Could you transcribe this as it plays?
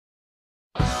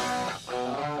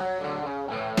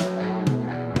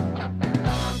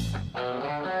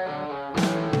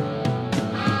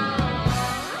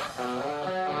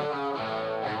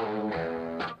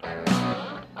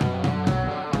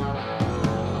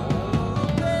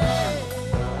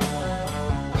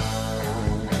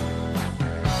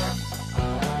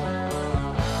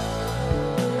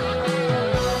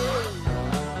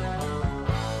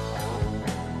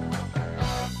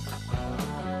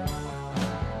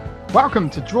Welcome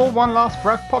to Draw One Last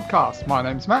Breath podcast. My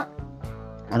name's Matt.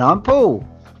 And I'm Paul.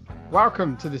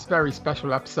 Welcome to this very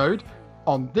special episode.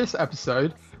 On this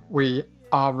episode, we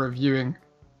are reviewing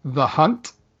The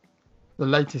Hunt, the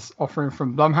latest offering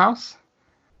from Blumhouse.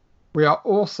 We have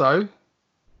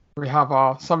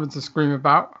our Something to Scream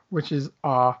About, which is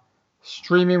our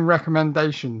streaming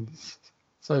recommendations.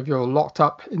 So if you're locked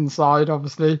up inside,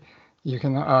 obviously, you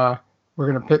can.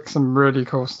 We're going to pick some really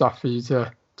cool stuff for you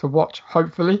to watch,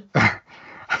 hopefully.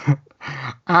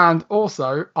 And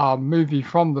also, our movie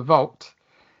from the vault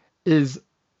is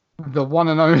the one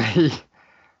and only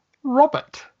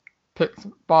Robert, picked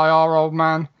by our old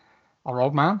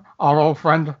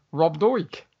friend Rob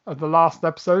Doig of the last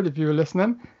episode, if you were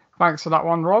listening. Thanks for that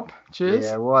one, Rob. Cheers.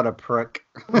 Yeah, what a prick.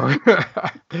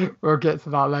 We'll get to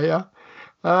that later.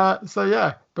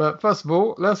 But first of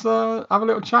all, let's have a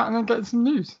little chat and then get some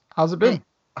news. How's it been?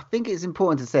 I think it's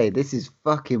important to say this is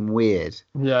fucking weird.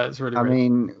 Yeah, it's really weird. I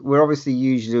mean, we're obviously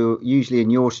usually in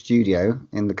your studio,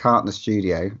 in the Cartner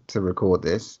studio, to record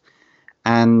this.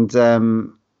 And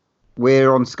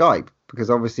we're on Skype because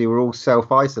obviously we're all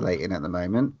self-isolating at the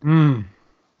moment.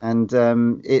 And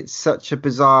it's such a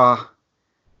bizarre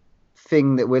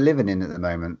thing that we're living in at the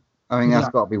moment. I mean, that's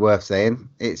got to be worth saying.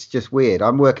 It's just weird.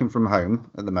 I'm working from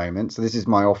home at the moment, so this is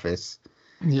my office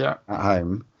at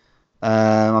home.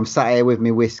 I'm sat here with my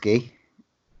whiskey.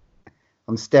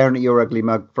 I'm staring at your ugly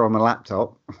mug from a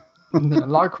laptop.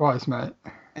 Likewise, mate.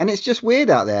 And it's just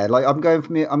weird out there. Like I'm going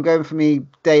for me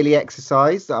daily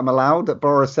exercise that I'm allowed, that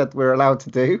Boris said we're allowed to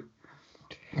do.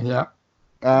 Yeah.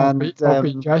 And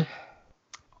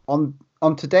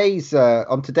on today's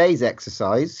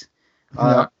exercise,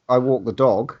 I walk the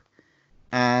dog.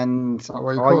 And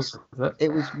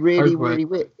it was really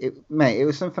weird. It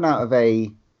was something out of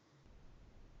a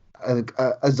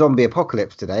zombie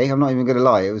apocalypse today. I'm not even going to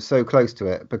lie. It was so close to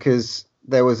it because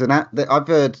there was I've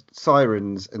heard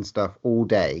sirens and stuff all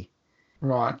day.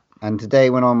 Right. And today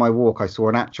when on my walk, I saw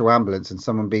an actual ambulance and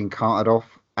someone being carted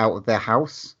off out of their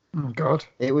house. Oh, God.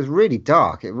 It was really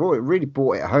dark. It really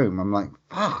brought it home. I'm like,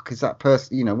 fuck, is that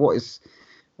person,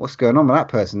 what's going on with that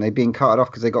person? They're being carted off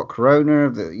because they got corona.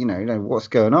 What's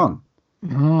going on?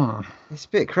 It's a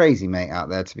bit crazy, mate, out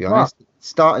there, to be honest. Wow. It's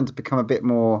starting to become a bit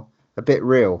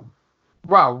real.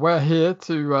 Well, we're here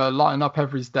to lighten up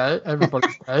everybody's day.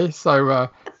 So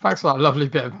thanks for that lovely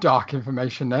bit of dark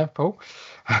information there, Paul.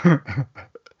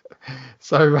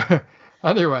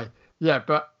 Anyway,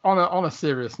 but on a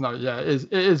serious note,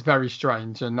 it is very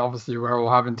strange, and obviously we're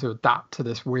all having to adapt to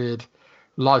this weird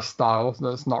lifestyle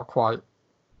that's not quite,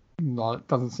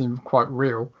 doesn't seem quite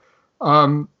real.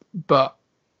 But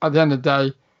at the end of the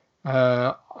day,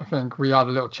 I think we had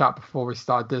a little chat before we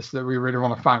started this that we really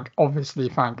want to thank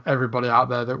everybody out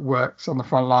there that works on the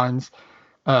front lines.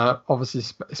 Obviously,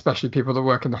 especially people that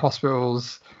work in the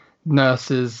hospitals,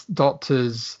 nurses,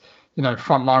 doctors,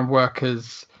 frontline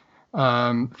workers,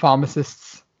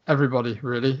 pharmacists, everybody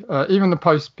really. Even the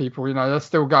post people, they're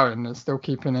still going, they're still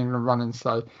keeping England running.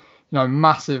 So,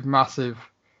 massive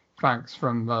thanks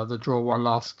from the Draw One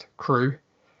Last crew,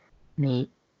 me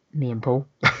and Paul.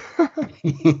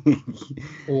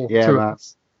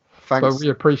 Thanks. So we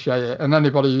appreciate it, and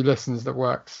anybody who listens that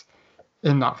works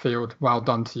in that field, well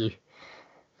done to you.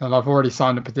 And I've already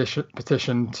signed a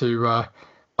petition to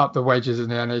up the wages in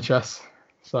the NHS,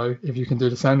 so if you can do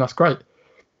the same, that's great.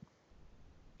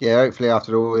 Yeah, hopefully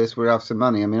after all this we'll have some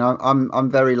money. I mean,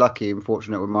 I'm very lucky and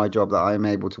fortunate with my job that I am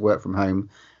able to work from home.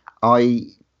 I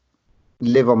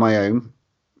live on my own,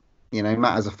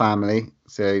 Matt has a family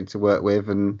so to work with,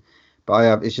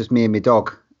 but it's just me and my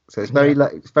dog, so it's very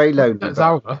lonely. It's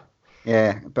Alva.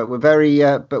 Yeah, but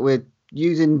we're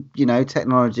using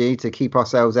technology to keep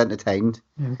ourselves entertained.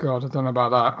 Oh God, I don't know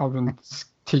about that. I've been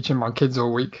teaching my kids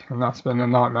all week, and that's been a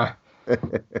nightmare.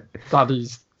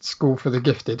 Daddy's school for the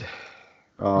gifted.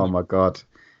 Oh my God,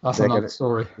 that's another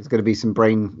story. There's going to be some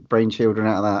brain children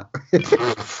out of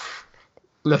that.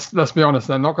 Let's be honest,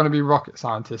 they're not going to be rocket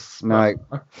scientists. No.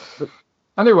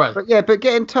 Anyway, but get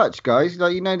in touch, guys.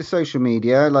 The social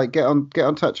media. Get on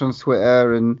touch on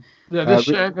Twitter and. Yeah, this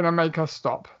shit ain't gonna make us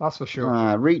stop. That's for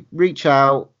sure. Reach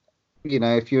out.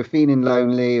 If you're feeling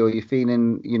lonely or you're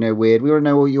feeling weird, we want to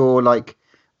know all your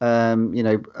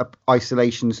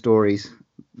isolation stories.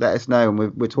 Let us know, and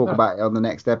we'll talk about it on the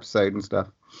next episode and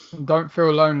stuff. Don't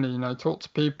feel lonely. Talk to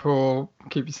people.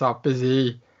 Keep yourself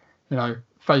busy.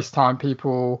 FaceTime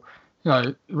people.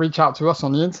 Reach out to us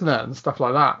on the internet and stuff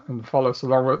like that, and follow us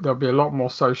along. There'll be a lot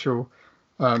more social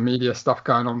media stuff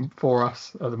going on for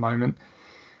us at the moment.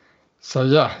 So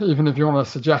even if you want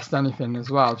to suggest anything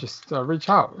as well, just reach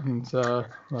out and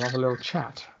we'll have a little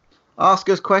chat. Ask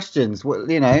us questions.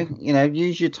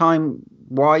 Use your time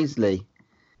wisely.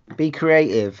 Be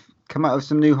creative. Come out with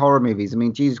some new horror movies. I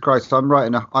mean, Jesus Christ, I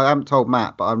haven't told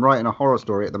Matt, but I'm writing a horror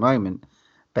story at the moment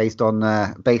based on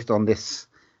this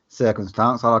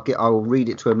circumstance. I'll read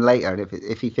it to him later, and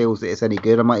if he feels that it's any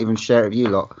good, I might even share it with you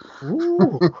lot.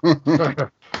 Ooh.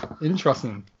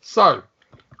 Interesting. So,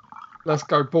 let's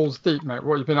go balls deep, mate.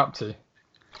 What have you been up to?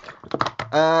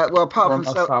 Well, apart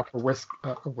from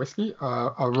a whiskey,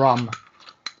 a rum,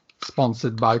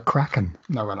 sponsored by Kraken.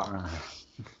 No, we're not.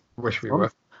 Wish we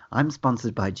were. I'm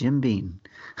sponsored by Jim Beam.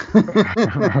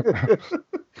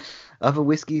 Other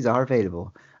whiskies are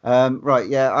available. Right,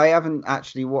 yeah, I haven't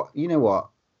actually. You know what?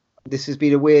 This has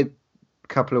been a weird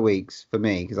couple of weeks for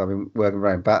me because I've been working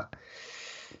around, but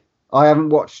I haven't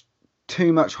watched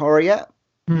too much horror yet.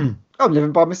 I'm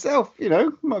living by myself,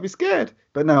 might be scared.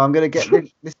 But no, I'm going to get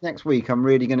this next week. I'm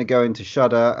really going to go into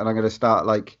Shudder and I'm going to start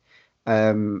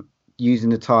using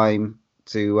the time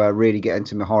to really get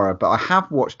into my horror. But I have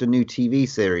watched a new TV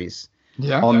series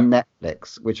on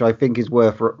Netflix, which I think is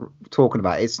worth talking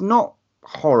about. It's not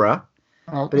horror,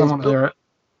 but it's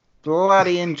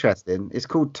bloody interesting. It's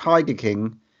called Tiger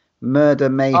King, Murder,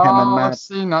 Mayhem, and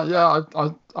Madness. I've seen that. Yeah,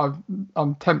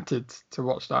 I'm tempted to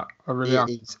watch that. I really am.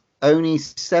 It's only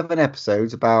 7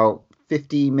 episodes, about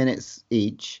 50 minutes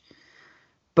each.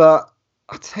 But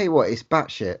I'll tell you what, it's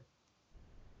batshit.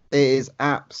 It is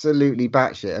absolutely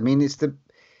batshit. I mean, he's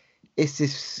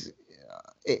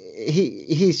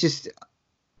just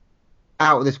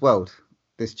out of this world.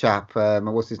 This chap,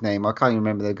 what's his name? I can't even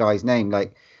remember the guy's name.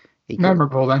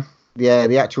 Memorable then. Yeah,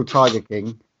 the actual Tiger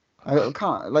King. I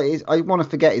can't I want to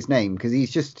forget his name because he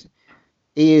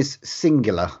is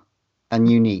singular and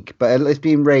unique, but it's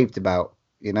being raved about,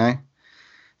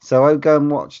 So I go and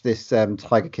watch this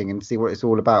Tiger King and see what it's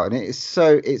all about, and it's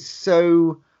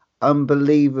so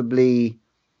unbelievably.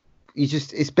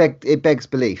 It begs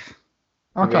belief.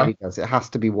 Okay. It really does. It has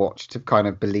to be watched to kind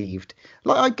of believed.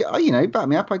 Back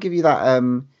me up. I give you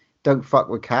that. Don't fuck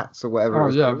with cats or whatever. Oh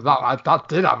yeah, that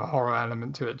did have a horror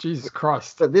element to it. Jesus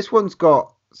Christ. But this one's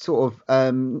got sort of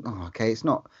it's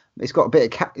not. It's got a bit of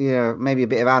cat, maybe a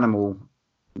bit of animal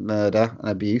murder and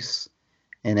abuse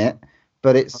in it.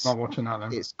 But I'm not watching that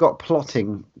then. It's got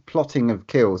plotting of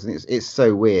kills, and it's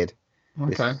so weird.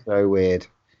 Okay. It's so weird.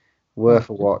 Worth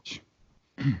a watch.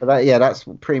 But that's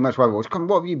pretty much what I've watched.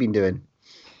 What have you been doing?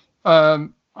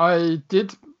 I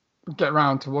did get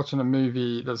around to watching a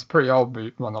movie that's pretty old.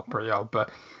 Well, not pretty old,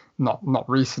 but not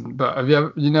recent. But have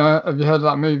you heard of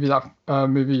that movie? That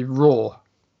movie Raw.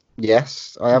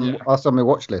 Yes, I have. That's on my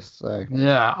watch list. So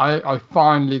yeah, I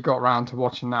finally got around to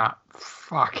watching that.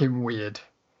 Fucking weird.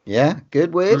 Yeah,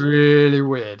 good weird. Really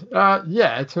weird.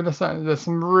 Yeah, to an extent, there's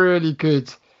some really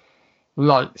good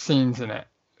light scenes in it,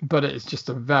 but it's just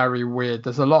a very weird.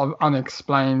 There's a lot of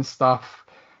unexplained stuff.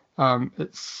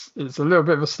 It's a little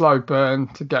bit of a slow burn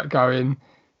to get going,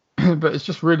 but it's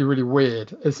just really, really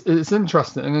weird. It's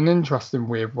interesting in an interesting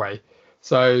weird way.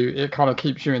 So it kind of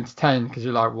keeps you entertained because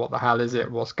you're like, what the hell is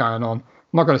it? What's going on? I'm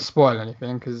not going to spoil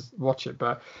anything because watch it,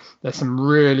 but there's some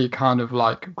really kind of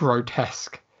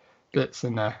grotesque bits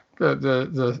in there.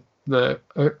 The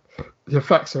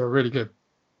effects are really good.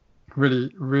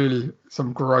 Really, really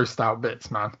some grossed out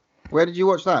bits, man. Where did you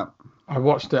watch that? I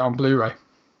watched it on Blu-ray.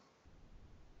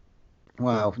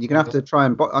 Wow, you're gonna have to try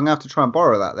and I'm gonna have to try and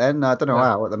borrow that then. I don't know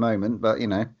how at the moment, but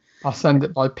I'll send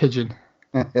it by pigeon.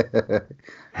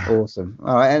 Awesome.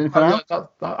 All right, anything else?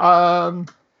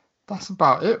 That's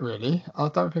about it, really. I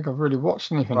don't think I've really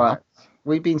watched anything else.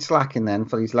 We've been slacking then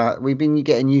for these we've been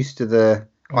getting used to the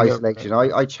isolation.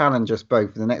 I challenge us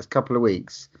both for the next couple of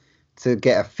weeks to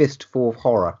get a fistful of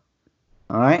horror.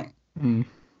 All right? And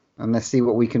let's see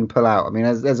what we can pull out. I mean,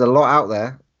 there's a lot out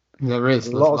there. There is.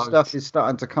 A lot of stuff is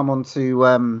starting to come onto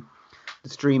the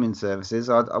streaming services.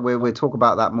 We'll talk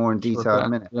about that more in detail in a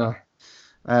minute. Yeah.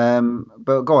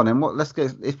 But go on, and let's go.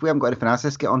 If we haven't got anything else,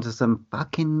 let's get on to some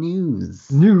fucking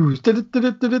news. News.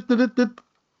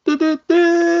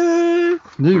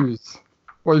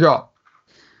 What you got?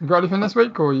 You got anything this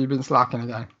week, or you been slacking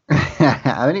again?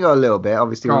 I only got a little bit.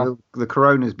 Obviously, the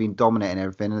corona's been dominating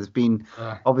everything. There's been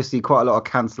obviously quite a lot of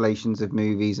cancellations of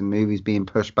movies and movies being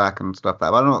pushed back and stuff like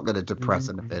that. But I'm not going to depress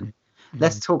anything.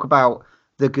 Let's talk about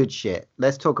the good shit.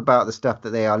 Let's talk about the stuff that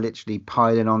they are literally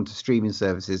piling onto streaming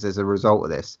services as a result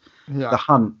of this. The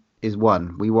Hunt is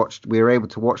one. We were able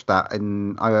to watch that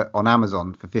on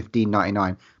Amazon for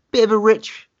 $15.99. Bit of a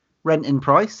rich renting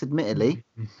price, admittedly.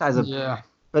 That is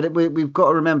but we've got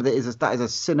to remember that is a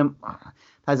cinema.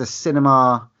 As a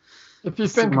cinema. If you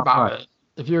think about it,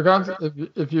 if you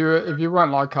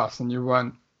weren't like us and you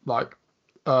weren't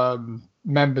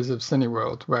members of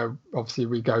Cineworld, where obviously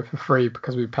we go for free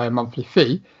because we pay a monthly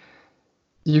fee,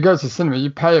 you go to cinema, you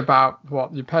pay about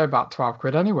 12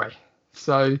 quid anyway.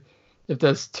 So if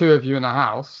there's two of you in a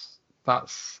house,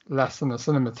 that's less than a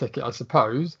cinema ticket, I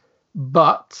suppose.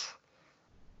 But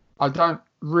I don't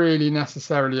really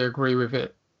necessarily agree with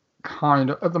it. Kind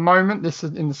of at the moment, this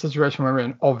is in the situation we're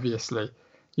in. Obviously,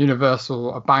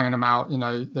 Universal are banging them out. You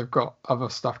know, they've got other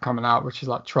stuff coming out, which is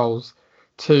like Trolls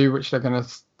 2, which they're going to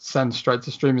send straight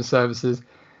to streaming services.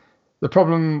 The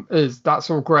problem is that's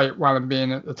all great while I'm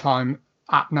being at the time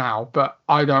at now, but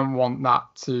I don't want that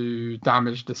to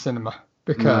damage the cinema,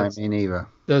 because no, me neither.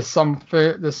 There's some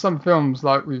films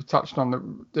like we've touched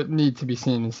on that need to be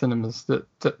seen in cinemas that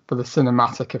for the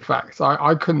cinematic effects.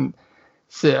 I couldn't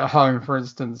sit at home, for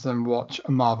instance, and watch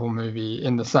a Marvel movie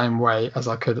in the same way as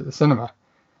I could at the cinema.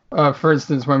 For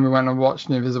instance, when we went and watched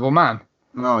The Invisible Man.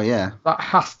 Oh, yeah. That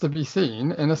has to be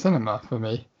seen in a cinema for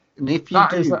me. And if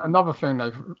that is another thing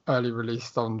they've early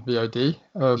released on VOD,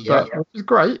 which is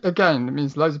great. Again, it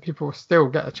means loads of people still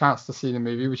get a chance to see the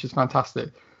movie, which is fantastic.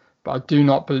 But I do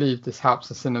not believe this helps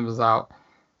the cinemas out.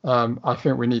 I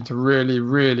think we need to really,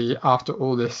 really, after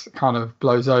all this kind of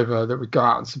blows over, that we go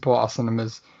out and support our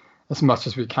cinemas as much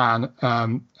as we can,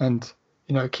 and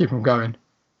keep them going.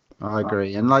 I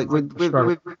agree, and like with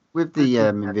the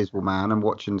Invisible Man and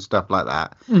watching stuff like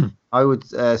that, I would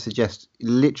suggest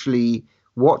literally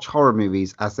watch horror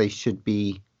movies as they should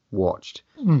be watched,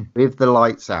 with the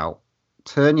lights out.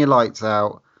 Turn your lights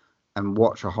out and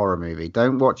watch a horror movie.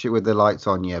 Don't watch it with the lights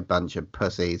on, you bunch of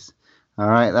pussies. All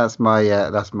right, that's my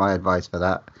advice for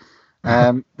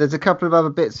that. There's a couple of other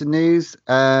bits of news.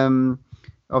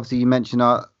 Obviously, you mentioned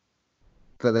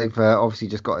that they've obviously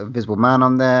just got Invisible Man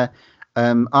on there.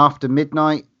 After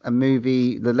Midnight,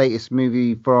 the latest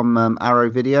movie from Arrow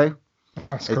Video.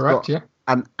 That's correct, yeah.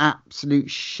 An absolute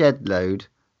shed load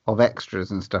of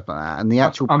extras and stuff like that. And the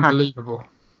actual unbelievable.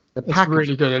 It's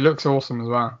really good. It looks awesome as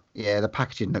well. Yeah, the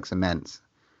packaging looks immense.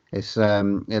 It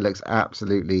looks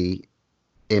absolutely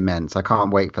immense. I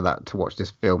can't wait for that to watch this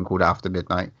film called After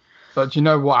Midnight. But do you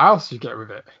know what else you get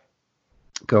with it?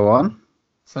 Go on.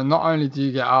 So not only do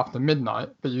you get After Midnight,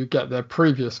 but you get their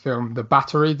previous film, The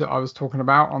Battery, that I was talking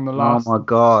about on the last. Oh my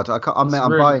god! I'm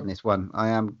buying this one. I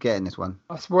am getting this one.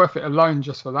 That's worth it alone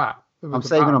just for that. I'm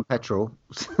saving on petrol.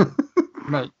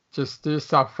 Mate, just do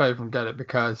yourself a favour and get it,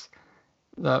 because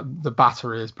the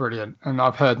Battery is brilliant, and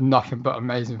I've heard nothing but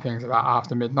amazing things about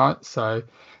After Midnight. So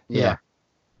yeah,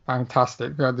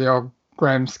 fantastic. The old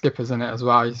Graham Skipper's in it as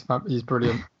well. He's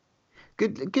brilliant.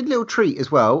 Good little treat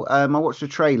as well. I watched a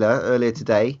trailer earlier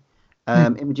today.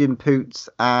 Imogen Poots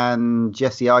and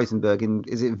Jesse Eisenberg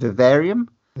is it Vivarium?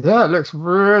 Yeah, it looks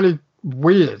really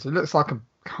weird. It looks like a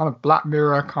kind of Black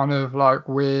Mirror, kind of like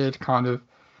weird, kind of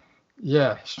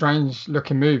strange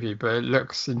looking movie, but it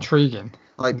looks intriguing.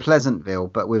 Like Pleasantville,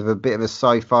 but with a bit of a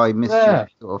sci-fi mystery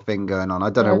sort of thing going on. I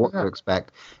don't know what to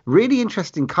expect. Really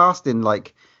interesting casting,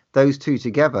 like those two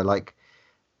together. Like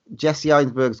Jesse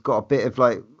Eisenberg's got a bit of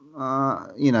like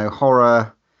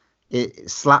horror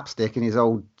slapstick in his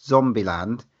old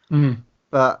Zombieland.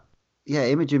 But yeah,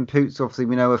 Imogen Poots, obviously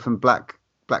we know her from Black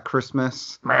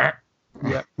Christmas.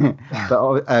 Yeah.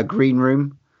 But Green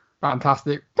Room.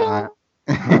 Fantastic. Gold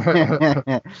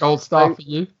star for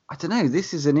you. I don't know.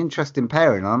 This is an interesting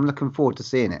pairing. I'm looking forward to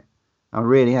seeing it. I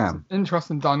really am.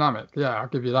 Interesting dynamic. Yeah, I'll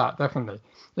give you that, definitely.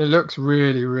 It looks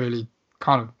really, really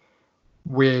kind of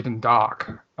weird and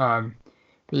dark. But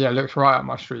yeah, it looks right up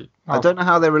my street. I don't know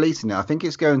how they're releasing it. I think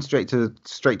it's going straight to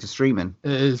streaming.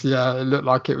 It is, yeah. It looked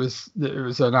like it was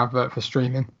an advert for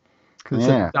streaming, because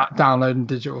it's downloading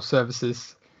digital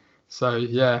services. So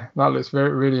yeah, that looks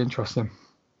really interesting.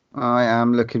 I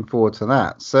am looking forward to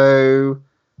that. So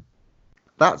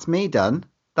that's me done.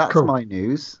 That's cool. My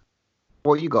news.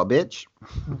 What you got, bitch?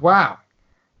 Wow.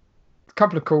 A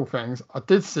couple of cool things. I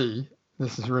did see,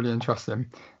 this is really interesting,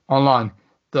 online,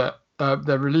 that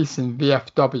they're releasing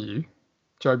VFW,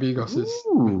 Joe Begos's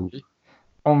movie,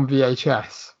 on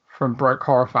VHS from Broke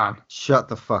Horror Fan. Shut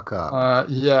the fuck up.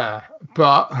 Yeah,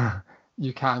 but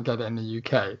you can't get it in the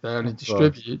UK. They only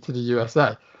distribute it to the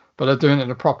USA. But they're doing it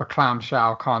in a proper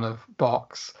clamshell kind of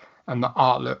box, and the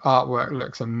artwork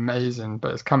looks amazing.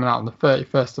 But it's coming out on the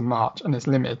 31st of March, and it's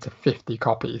limited to 50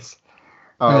 copies.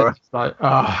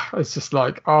 It's just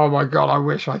like, oh my god, I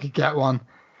wish I could get one.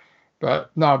 But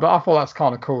I thought that's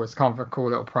kind of cool. It's kind of a cool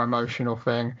little promotional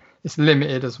thing. It's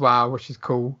limited as well, which is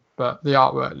cool. But the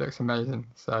artwork looks amazing.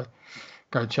 So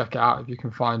go check it out if you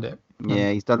can find it.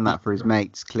 Yeah, he's done that for his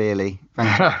mates, clearly.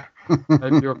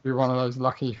 Maybe you'll be one of those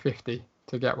lucky 50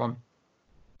 to get one.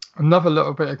 Another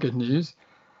little bit of good news.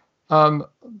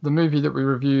 the movie that we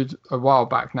reviewed a while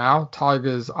back now,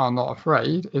 Tigers Are Not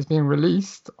Afraid, is being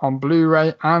released on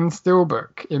Blu-ray and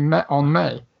Steelbook in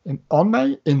May.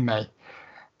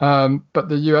 But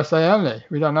the USA only.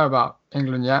 We don't know about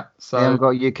England yet. So They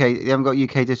haven't got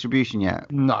UK distribution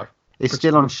yet. no. It's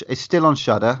still on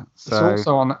Shudder. So It's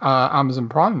also on Amazon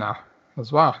Prime now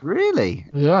as well. really,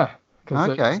 Yeah.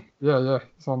 okay.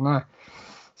 It's on there.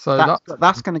 So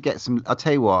That's going to get some. I'll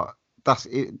tell you what. That's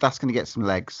going to get some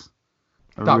legs.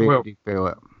 I That really will. do feel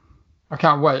it. I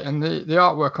can't wait. And the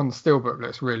artwork on the Steelbook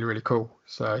looks really, really cool.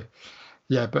 So,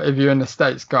 yeah, but if you're in the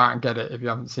States, go out and get it if you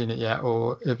haven't seen it yet.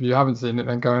 Or if you haven't seen it,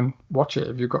 then go and watch it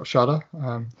if you've got Shudder.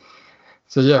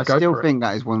 So, yeah, I go still for think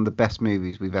that is one of the best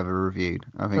movies we've ever reviewed.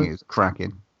 I think it was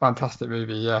cracking. Fantastic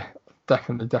movie. Yeah,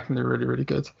 definitely really, really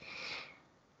good.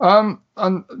 And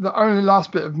the only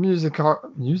last bit of news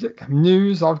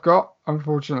I've got,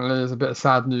 unfortunately, is a bit of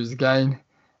sad news again.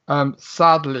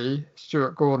 Sadly,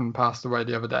 Stuart Gordon passed away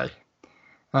the other day.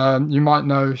 You might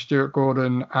know Stuart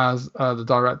Gordon as the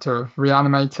director of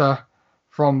Reanimator,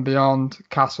 From Beyond,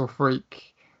 Castle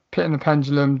Freak, Pit and the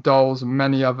Pendulum, Dolls, and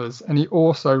many others. And he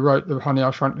also wrote the Honey,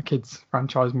 I Shrunk the Kids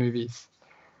franchise movies.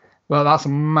 Well, that's a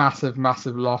massive,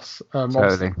 massive loss.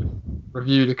 Totally.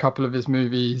 Reviewed a couple of his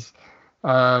movies.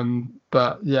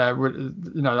 But yeah,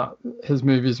 his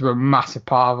movies were a massive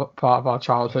part of our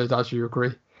childhood, as you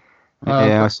agree.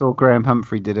 I saw Graham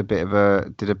Humphrey did a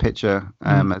picture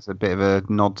as a bit of a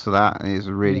nod to that, and it's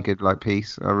a really good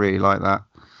piece. I really like that.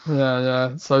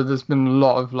 Yeah. So there's been a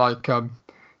lot of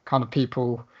kind of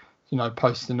people,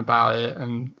 posting about it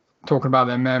and talking about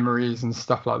their memories and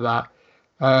stuff like that.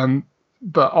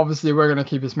 But obviously we're going to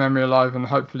keep his memory alive, and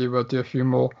hopefully we'll do a few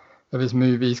more of his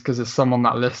movies, because there's some on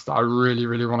that list that I really,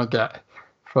 really want to get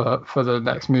for the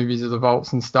next movies of the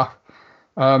Vaults and stuff.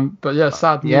 But yeah,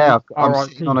 sadly. Yeah, I'm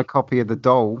sitting on a copy of The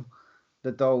Doll.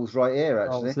 The Doll's right here,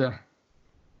 actually. Yeah.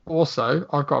 Also,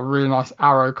 I've got a really nice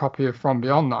Arrow copy of From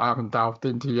Beyond that I haven't delved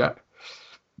into yet.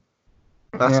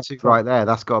 That's two right there.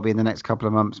 That's got to be in the next couple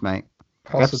of months, mate.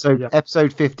 Possibly,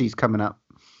 Episode 50 is coming up.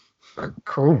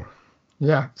 Cool.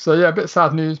 Yeah. So yeah, a bit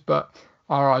sad news, but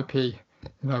R.I.P.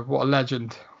 What a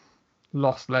legend.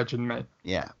 Lost legend, mate.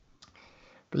 Yeah.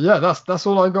 But yeah, that's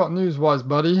all I got news-wise,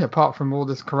 buddy, apart from all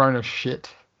this Corona shit.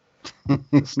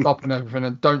 Stopping everything,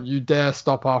 and don't you dare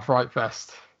stop our Fright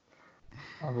Fest.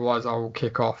 Otherwise, I will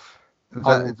kick off.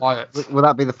 I will buy it. Will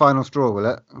that be the final straw, will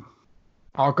it?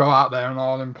 I'll go out there and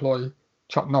I'll employ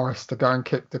Chuck Norris to go and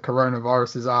kick the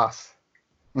coronavirus's ass.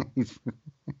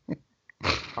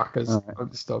 Fuckers,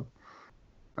 don't stop.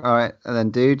 All right, and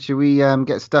then, dude, should we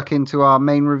get stuck into our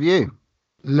main review?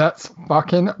 Let's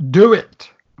fucking do it.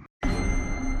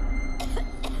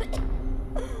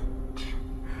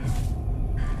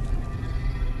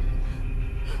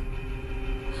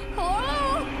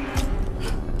 Hello?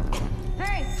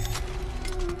 Hey.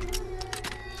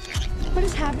 What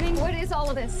is happening? What is all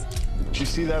of this? Did you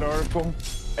see that article?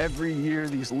 Every year,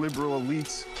 these liberal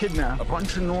elites kidnap a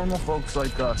bunch of normal folks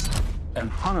like us and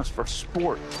hunt us for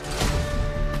sport.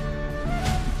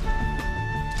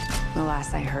 The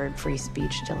last I heard, free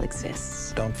speech still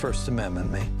exists. Don't First Amendment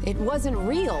me. It wasn't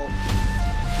real.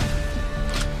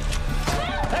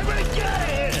 Everybody get out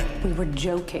of here! We were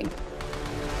joking.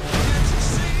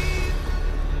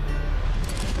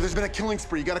 There's been a killing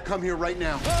spree. You gotta come here right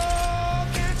now.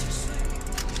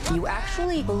 You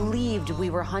actually believed we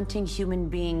were hunting human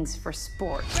beings for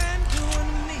sport.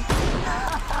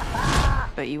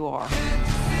 But you are.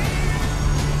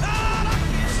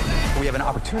 We have an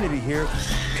opportunity here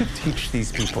to teach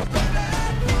these people.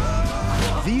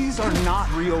 These are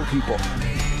not real people.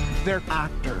 They're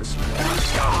actors.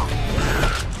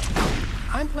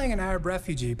 I'm playing an Arab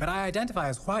refugee, but I identify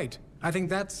as white. I think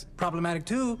that's problematic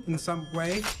too, in some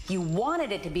way. You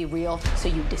wanted it to be real, so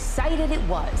you decided it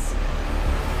was.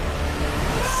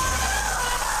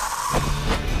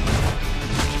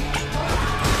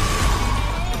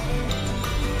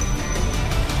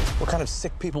 What kind of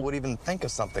sick people would even think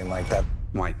of something like that?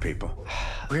 White people.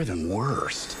 We're the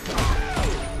worst.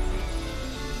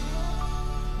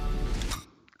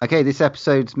 Okay, this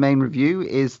episode's main review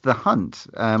is The Hunt.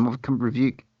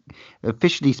 Review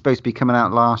officially supposed to be coming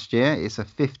out last year. It's a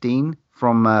 15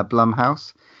 from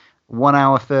Blumhouse. 1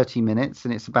 hour, 30 minutes,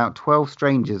 and it's about 12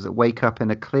 strangers that wake up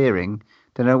in a clearing.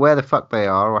 Don't know where the fuck they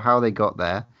are or how they got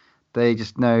there. They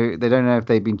just know, they don't know if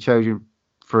they've been chosen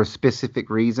for a specific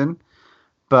reason.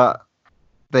 But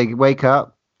they wake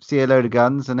up, see a load of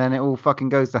guns, and then it all fucking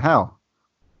goes to hell.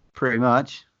 Pretty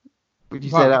much. Would you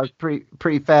say that was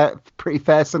pretty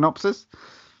fair synopsis?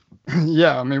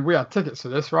 Yeah, I mean, we had tickets for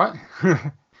this, right?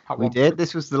 We did.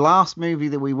 This was the last movie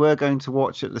that we were going to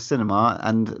watch at the cinema,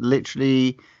 and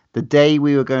literally the day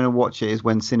we were going to watch it is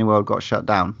when Cineworld got shut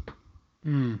down.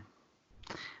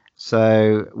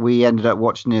 So we ended up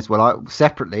watching this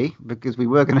separately because we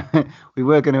were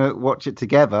gonna watch it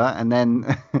together, and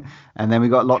then we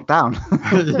got locked down.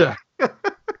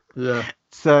 Yeah.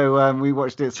 So we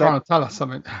watched it. Trying to tell us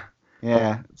something.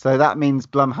 Yeah. So that means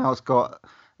Blumhouse got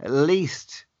at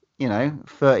least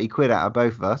 30 quid out of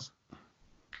both of us.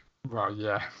 Well,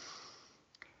 yeah.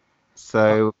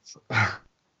 So,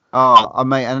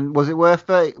 mate, and was it worth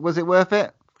it? Was it worth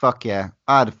it? Fuck yeah!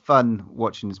 I had fun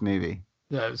watching this movie.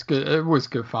 Yeah, it was good. It was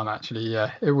good fun, actually.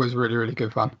 Yeah, it was really, really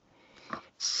good fun.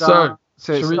 So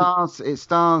it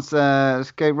stars.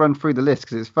 Let's go run through the list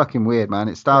because it's fucking weird, man.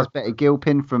 It stars Betty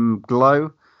Gilpin from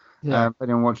Glow. Yeah. If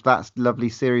anyone watched that lovely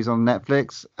series on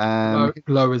Netflix.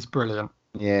 Glow is brilliant.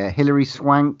 Yeah, Hilary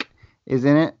Swank is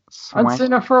in it. I haven't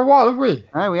seen her for a while, have we?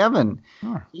 No, we haven't.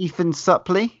 Ethan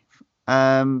Suplee,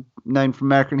 known from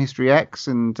American History X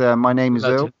and My Name is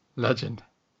Earl. Legend.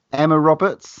 Emma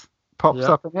Roberts pops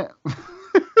up in it.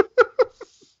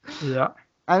 Yeah.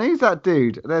 And who's that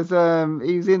dude? There's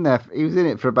he was in there. He was in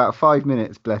it for about 5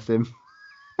 minutes. Bless him.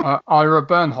 Ira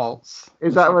Bernholtz.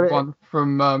 Is that what it one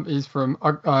from? He's from.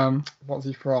 What's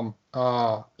he from?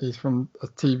 He's from a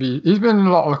TV. He's been in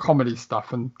a lot of comedy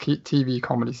stuff and TV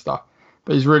comedy stuff,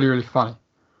 but he's really, really funny.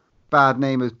 Bad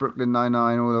Neighbours, Brooklyn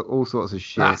Nine-Nine, all sorts of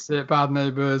shit. That's it. Bad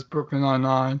Neighbours, Brooklyn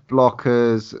Nine-Nine,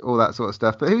 Blockers, all that sort of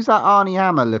stuff. But who's that Arnie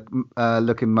Hammer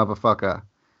looking motherfucker? Do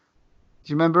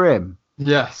you remember him?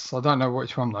 Yes, I don't know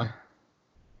which one though.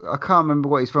 I can't remember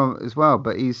what he's from as well,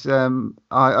 but he's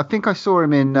I think I saw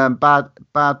him in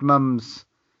Bad Mums,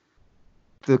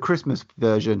 the Christmas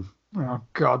version. Oh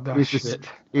God, that shit.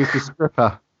 He's the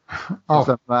stripper.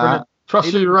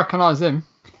 Trust you recognise him.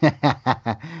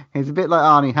 He's a bit like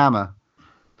Arnie Hammer,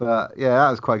 but yeah, that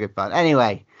was quite good fun.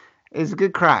 Anyway, it's a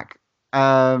good crack.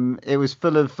 It was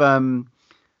full of I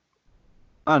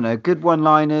don't know, good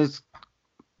one-liners,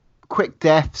 quick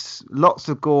deaths, lots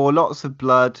of gore, lots of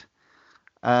blood.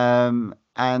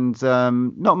 And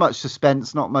not much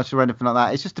suspense, not much or anything like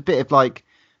that. It's just a bit of like,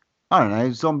 I don't know,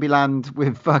 Zombieland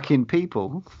with fucking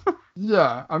people.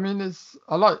 Yeah, I mean,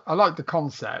 I like the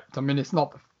concept. I mean, it's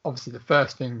not obviously the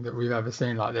first thing that we've ever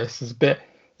seen like this.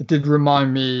 It did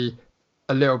remind me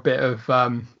a little bit of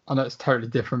I know it's totally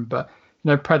different, but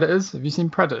Predators. Have you seen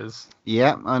Predators?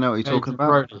 Yeah, I know what you're talking about.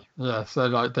 Brody. Yeah, so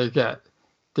like they get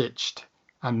ditched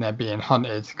and they're being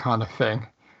hunted, kind of thing.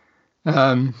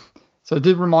 So it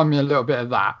did remind me a little bit of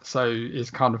that. So it's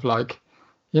kind of like,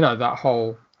 that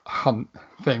whole hunt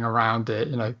thing around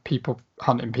it, people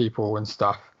hunting people and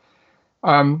stuff.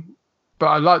 But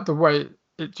I like the way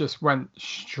it just went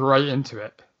straight into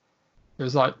it. It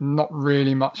was like not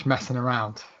really much messing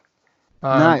around.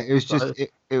 No, it was just,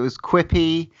 it was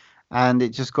quippy and it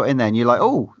just got in there and you're like,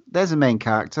 oh, there's a main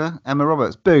character, Emma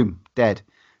Roberts, boom, dead.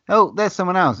 Oh, there's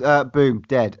someone else, boom,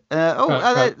 dead.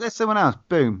 There's someone else,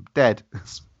 boom, dead.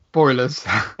 Spoilers.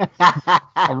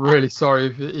 I'm really sorry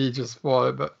if he just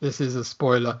spoiled, but this is a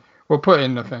spoiler. We'll put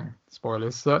in the thing,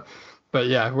 spoilers. So, but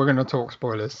yeah, we're going to talk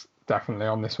spoilers definitely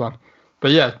on this one.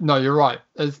 But yeah, no, you're right.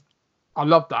 I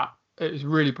love that. It was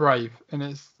really brave, and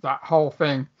it's that whole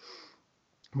thing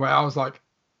where I was like,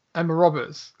 Emma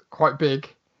Roberts, quite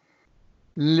big,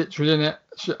 literally in it.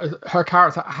 Her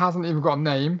character hasn't even got a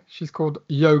name. She's called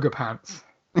Yoga Pants.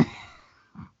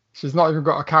 She's not even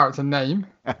got a character name.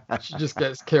 She just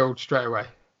gets killed straight away.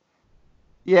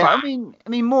 Yeah, I mean,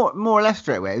 more or less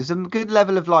straight away. There's a good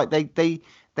level of like they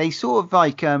sort of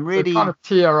like really they kind of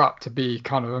tee her up to be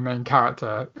kind of a main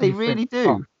character. They really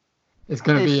do. It's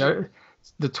going to be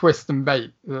the twist and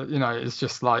bait. It's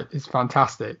just like it's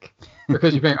fantastic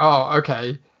because you think, oh,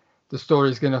 okay, the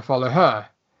story's going to follow her,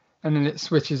 and then it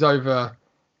switches over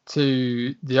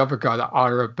to the other guy, that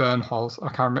Ira Bernholtz. I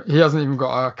can't remember. He hasn't even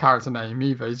got a character name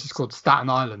either. He's just called Staten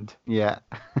Island. Yeah.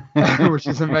 Which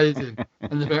is amazing.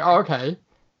 And you think, oh, okay,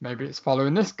 maybe it's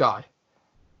following this guy.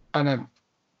 And then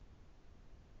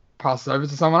passes over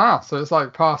to someone else. So it's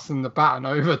like passing the baton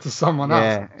over to someone else.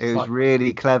 Yeah, it was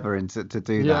really clever to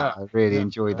do that. I really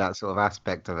enjoyed that sort of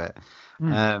aspect of it.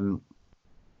 And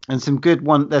some good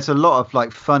there's a lot of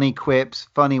like funny quips,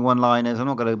 funny one-liners. I'm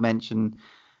not going to mention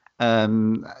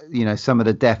some of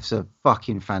the deaths are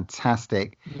fucking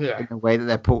fantastic in the way that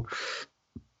they're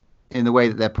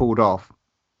pulled off.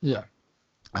 Yeah.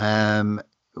 I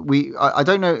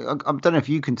don't know if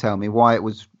you can tell me why it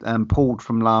was pulled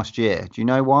from last year. Do you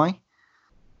know why?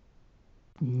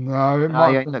 No, it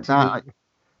might have been I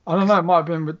don't know, it might have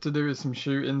been to do with some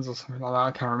shootings or something like that.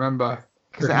 I can't remember.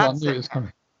 Because I knew it was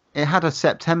coming. it had a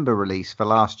September release for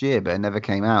last year, but it never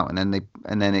came out. And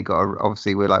then it got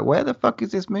obviously we're like, where the fuck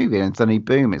is this movie? And suddenly,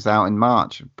 boom, it's out in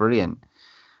March. Brilliant,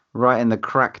 right in the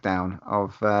crackdown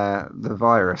of the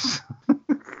virus.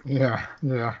 Yeah.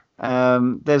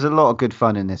 There's a lot of good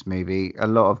fun in this movie. A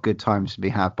lot of good times to be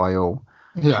had by all.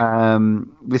 Yeah.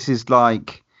 This is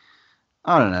like,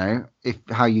 I don't know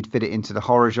how you'd fit it into the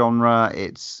horror genre.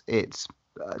 It's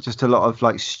just a lot of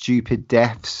like stupid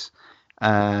deaths,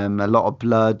 a lot of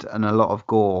blood and a lot of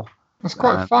gore. It's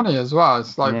quite funny as well.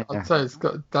 It's like, yeah. I'd say it's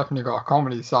definitely got a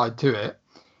comedy side to it.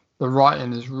 The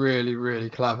writing is really, really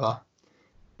clever.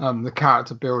 The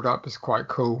character build up is quite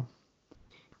cool.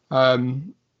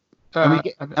 And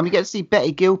we get to see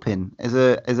Betty Gilpin as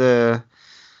a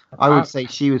I would say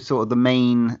she was sort of the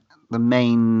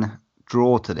main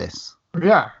draw to this.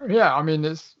 Yeah. I mean,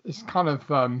 it's kind of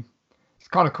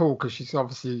cool because she's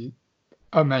obviously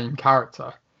a main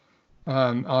character.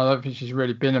 I don't think she's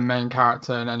really been a main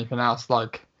character in anything else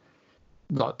like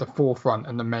the forefront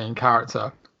and the main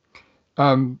character.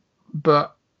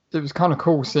 But it was kind of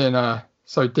cool seeing her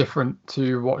so different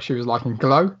to what she was like in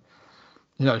Glow.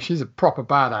 You know, she's a proper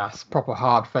badass, proper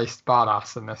hard-faced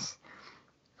badass in this.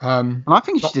 And I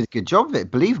think she did a good job of it.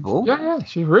 Believable. Yeah,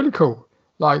 she's really cool.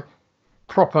 Like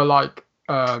proper like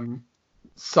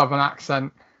southern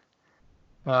accent.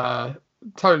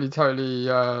 Totally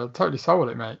sold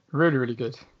it, mate. Really, really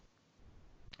good.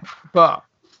 But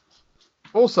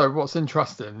also, what's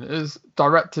interesting is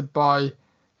directed by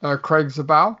Craig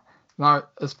Zabel. Now,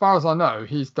 as far as I know,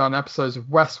 he's done episodes of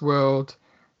Westworld,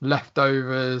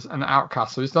 Leftovers, and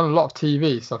Outcast. So he's done a lot of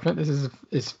TV. So I think this is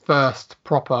his first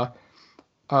proper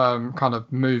kind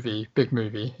of movie, big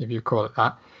movie, if you call it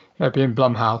that. It'd be in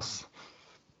Blumhouse.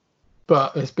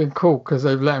 But it's been cool because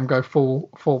they've let him go full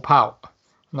pout.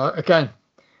 Again,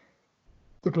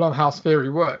 the Blumhouse theory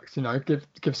works. You know, give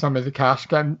somebody the cash,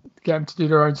 get them to do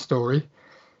their own story,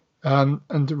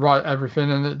 and write everything,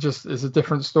 and it just is a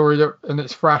different story and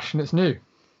it's fresh and it's new.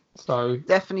 So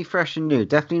definitely fresh and new.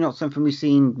 Definitely not something we've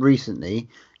seen recently.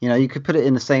 You know, you could put it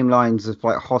in the same lines as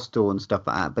like Hostel and stuff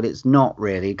like that, but it's not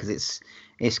really because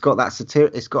it's got that satire.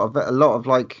 It's got a lot of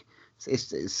like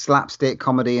it's slapstick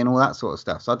comedy and all that sort of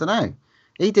stuff. So I don't know.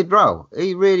 He did well.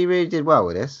 He really, really did well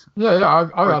with this. Yeah.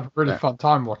 I had a really fun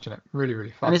time watching it. Really,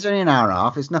 really fun. And it's only an hour and a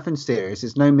half. It's nothing serious.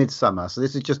 It's no Midsummer. So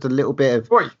this is just a little bit of.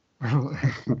 Wait.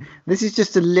 This is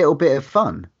just a little bit of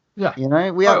fun. Yeah. You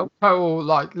know, total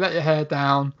like let your hair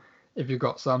down if you've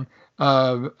got some,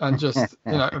 and just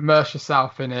immerse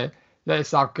yourself in it. Let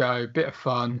yourself go. Bit of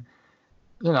fun.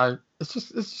 You know, it's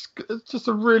just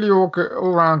a really all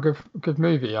round good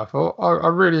movie. I thought I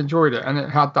really enjoyed it, and it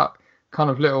had that kind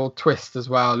of little twist as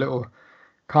well. Little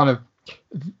kind of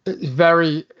it's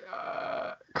very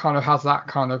kind of has that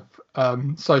kind of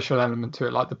social element to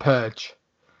it, like The Purge.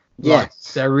 Yes,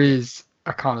 like, there is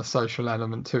a kind of social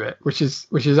element to it, which is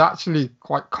actually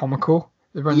quite comical.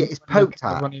 It's poked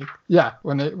at.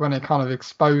 When they kind of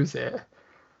expose it,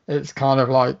 it's kind of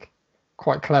like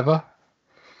quite clever.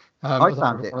 I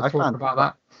found it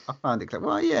clever.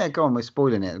 Well, yeah, go on, we're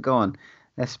spoiling it. Go on,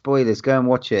 let's spoil this. Go and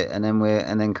watch it, and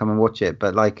then come and watch it.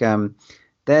 But like,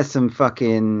 there's some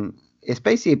fucking. It's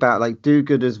basically about like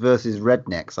do-gooders versus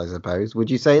rednecks, I suppose. Would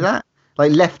you say that?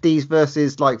 Like lefties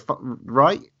versus like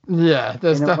right? Yeah,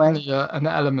 there's definitely an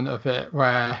element of it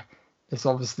where it's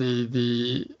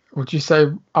obviously would you say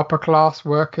upper class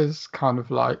workers kind of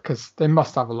like, because they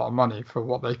must have a lot of money for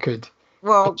what they could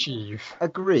achieve.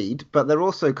 Agreed, but they're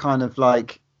also kind of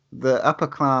like the upper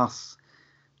class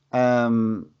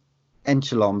echelon,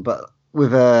 but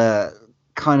with a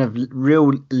kind of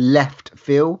real left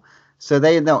feel. So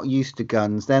they're not used to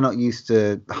guns. They're not used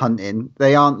to hunting.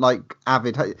 They aren't like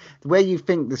avid. Where you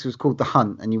think this was called The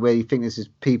Hunt, and where you think this is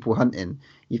people hunting,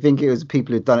 you think it was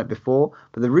people who'd done it before.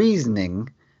 But the reasoning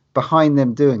behind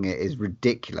them doing it is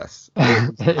ridiculous.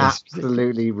 It's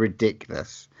absolutely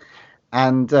ridiculous.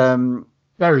 And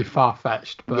very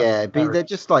far-fetched. But yeah, they're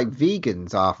just like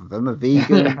vegans. Half of them are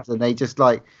vegans, and they just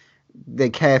like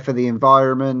they care for the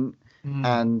environment,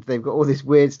 and they've got all this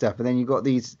weird stuff. And then you've got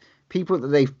these people that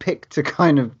they've picked to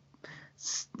kind of,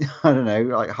 I don't know,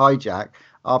 like hijack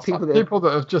are people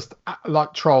that have just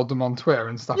like trolled them on Twitter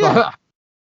and stuff like that.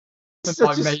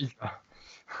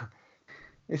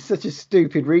 It's such a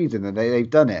stupid reason that they've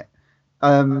done it.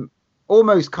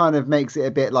 Almost kind of makes it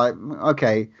a bit like,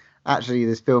 okay, actually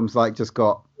this film's like just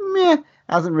got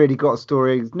hasn't really got a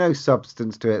story, no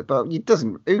substance to it, but it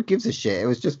doesn't. Who gives a shit? It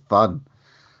was just fun.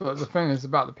 But the thing is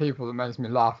about the people that makes me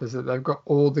laugh is that they've got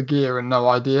all the gear and no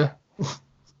idea.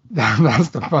 That's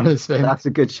the funniest thing. That's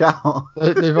a good shout.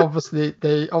 they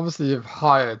obviously have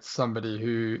hired somebody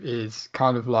who is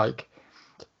kind of like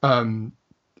kind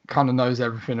of knows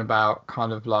everything about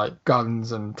kind of like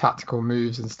guns and tactical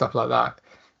moves and stuff like that.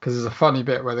 Because there's a funny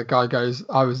bit where the guy goes,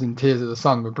 "I was in Tears of the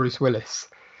Sun with Bruce Willis."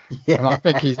 Yeah. And I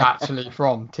think he's actually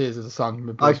from Tears of the Sun.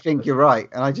 With Bruce I think Willis. you're right,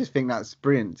 and I just think that's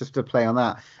brilliant, just to play on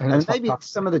that. And And it's maybe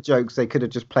fantastic. some of the jokes they could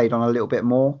have just played on a little bit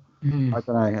more. Mm. I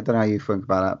don't know how you think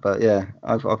about that, but yeah,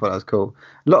 I thought that was cool.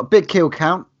 Big kill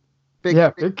count. Big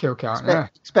kill count.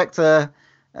 Expect a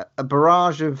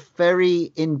barrage of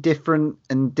very indifferent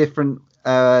and different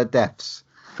deaths.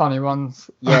 Funny ones.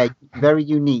 Yeah, very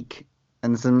unique,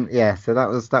 and some So that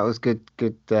was good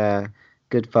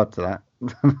fun to that.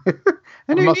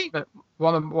 I must admit,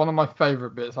 one of my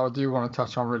favourite bits I do want to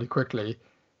touch on really quickly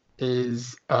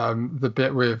is the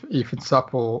bit with Ethan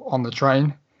Supple on the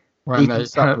train when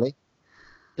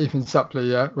Ethan Supple,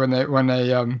 yeah, when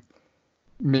they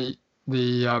meet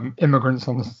the immigrants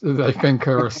they think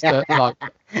are like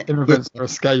immigrants are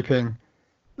escaping.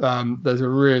 There's a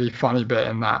really funny bit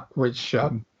in that which I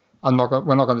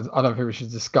don't think we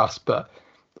should discuss, but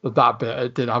that bit,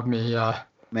 it did have me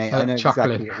mate, I know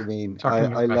chuckling. exactly what you mean.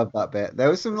 I love that bit. There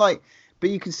was some but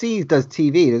you can see he does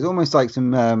TV. There's almost like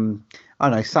some I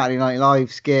don't know, Saturday Night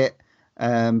Live skit,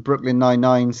 Brooklyn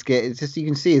Nine-Nine skit. It's just, you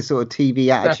can see his sort of TV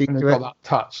attitude Definitely to it. got that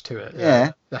touch to it.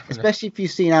 Yeah, definitely. Especially if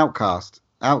you've seen Outcast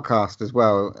as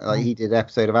well. Like he did an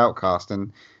episode of Outcast,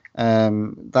 and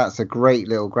that's a great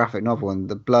little graphic novel, and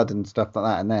the blood and stuff like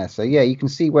that in there. So yeah, you can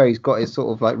see where he's got his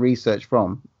sort of like research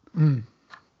from. Mm.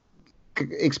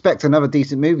 Expect another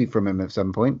decent movie from him at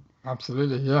some point.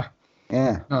 Absolutely, yeah.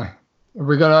 Yeah.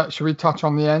 Should we touch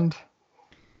on the end?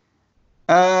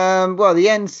 Well, the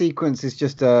end sequence is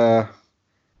just a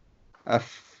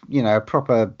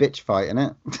proper bitch fight, isn't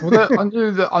it?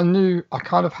 Well, I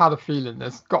kind of had a feeling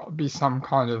there's got to be some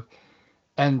kind of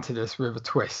end to this with a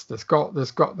twist. There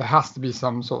has to be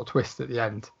some sort of twist at the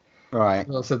end. Right.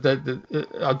 So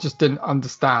I just didn't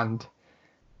understand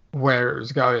where it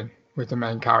was going with the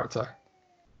main character.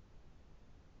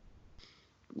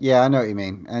 Yeah, I know what you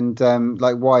mean. And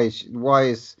why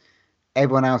is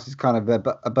everyone else is kind of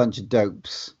a bunch of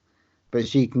dopes, but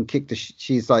she can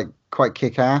she's like quite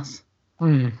kick ass.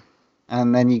 Mm.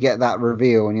 And then you get that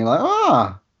reveal, and you're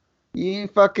like, you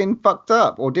fucking fucked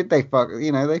up, or did they fuck?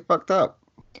 They fucked up.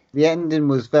 The ending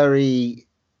was very,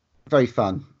 very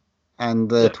fun, and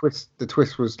the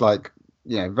twist was like,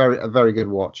 a very good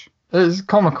watch. It's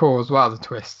comical as well, the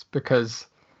twist, because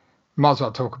might as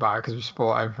well talk about it because we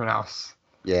spoiled everything else.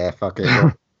 Yeah, fuck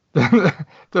it.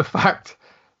 The fact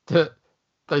that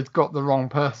they've got the wrong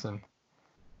person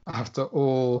after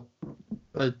all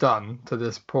they've done to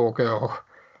this poor girl.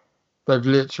 They've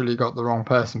literally got the wrong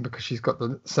person because she's got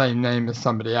the same name as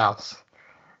somebody else.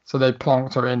 So they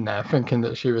plonked her in there thinking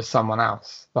that she was someone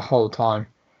else the whole time.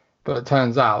 But it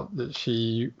turns out that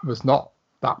she was not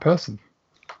that person.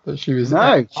 That she was...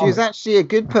 No, she was actually a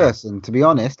good person, to be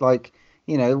honest. Like,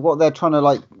 what they're trying to,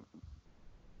 like,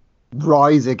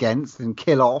 rise against and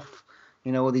kill off,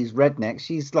 all these rednecks.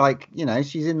 She's like,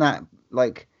 she's in that,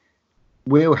 like,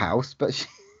 wheelhouse, but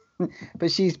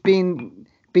she's been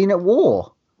at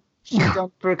war. She's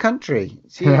done for a country.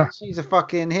 She's a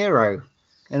fucking hero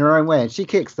in her own way, and she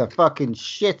kicks the fucking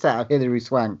shit out of Hilary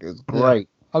Swank. It was great.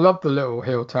 I love the little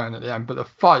heel turn at the end, but the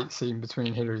fight scene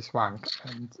between Hilary Swank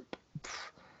and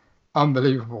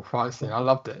unbelievable fight scene. I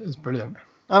loved it. It was brilliant.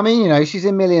 I mean, she's a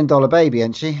 $1 Million Baby,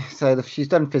 isn't she? So she's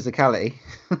done physicality.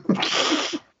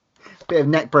 Bit of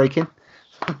neck breaking.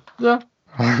 Yeah,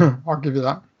 I'll give you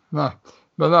that. No,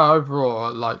 but no,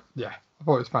 overall, I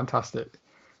thought it was fantastic.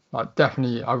 Like,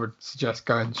 definitely, I would suggest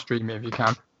go and stream it if you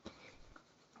can.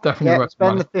 Definitely worth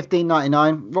spend money. the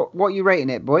 $15.99. What are you rating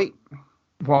it, boy?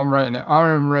 What I'm rating it?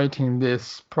 I'm rating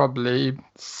this probably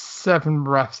 7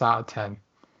 breaths out of 10.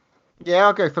 Yeah,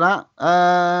 I'll go for that.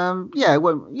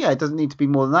 It doesn't need to be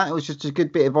more than that. It was just a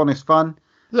good bit of honest fun.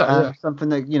 Yeah. Something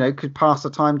that could pass the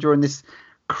time during this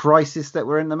crisis that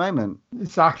we're in at the moment.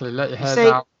 Exactly. Let your head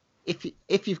out.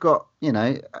 If you've got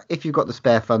the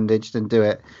spare fundage, then do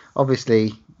it.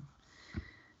 Obviously,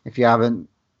 if you haven't,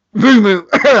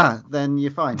 then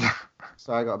you're fine.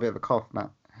 So I got a bit of a cough,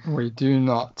 Matt. We do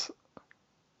not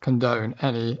condone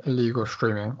any illegal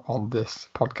streaming on this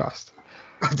podcast.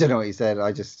 I don't know what you said.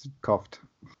 I just coughed.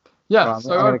 Yeah, well,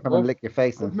 so I'm going to come and lick your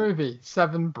face. Then. Movie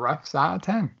 7 breaths out of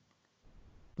 10.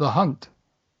 The Hunt.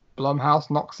 Blumhouse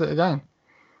knocks it again.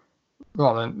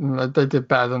 Well, then they did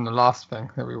better than the last thing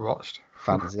that we watched.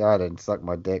 Fantasy Island, suck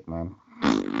my dick, man.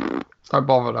 Don't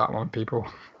bother that one, people.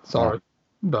 Sorry,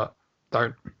 but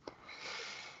don't.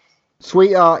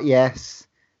 Sweetheart, yes.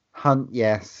 Hunt,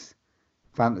 yes.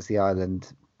 Fantasy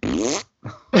Island. In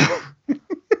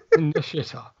the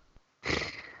shitter.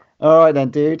 All right then,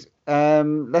 dude.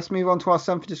 let's move on to our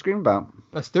Something to Scream About.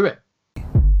 Let's do it.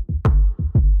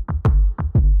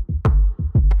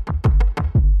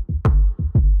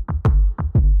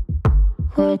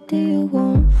 What do you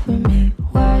want from me?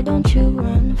 Why don't you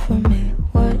run from me?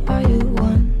 What are you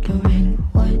wondering?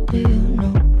 What do you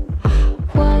know?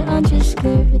 Why aren't you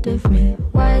scared of me?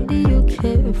 Why do you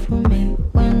care for me?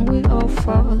 When we all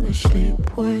fall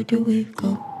asleep, where do we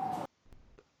go?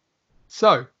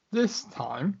 So, this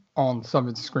time on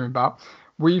Something to Scream About,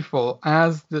 we thought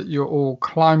as that you're all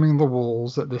climbing the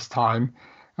walls at this time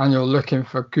and you're looking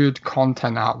for good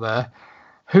content out there,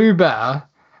 who better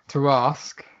to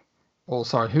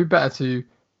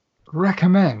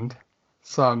recommend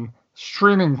some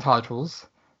streaming titles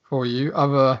for you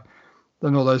other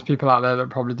than all those people out there that are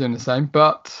probably doing the same,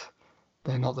 but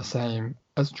they're not the same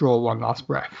as Draw One Last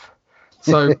Breath.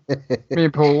 So me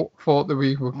and Paul thought that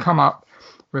we would come up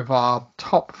with our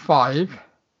top 5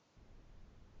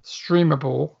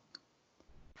 streamable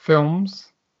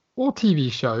films or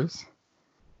TV shows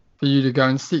for you to go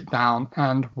and sit down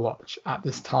and watch at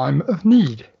this time of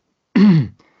need.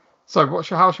 So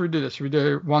how should we do this? Should we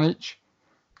do one each?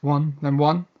 One, then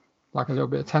one? Like a little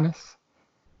bit of tennis?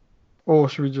 Or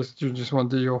should you just want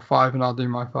to do your 5 and I'll do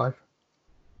my 5?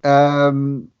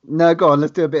 No, go on.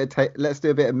 Let's do a bit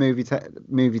of movie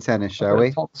tennis, shall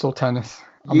we? Tops or tennis?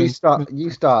 You start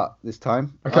this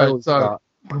time. Okay, so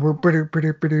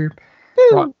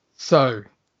right, so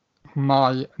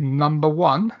my number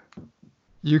 1,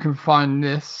 you can find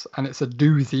this, and it's a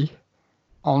doozy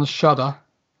on Shudder,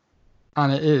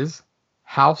 and it is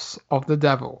House of the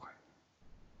Devil.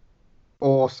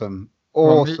 Awesome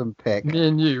pick. Me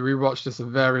and you, we watched this a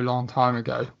very long time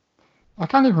ago. I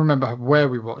can't even remember where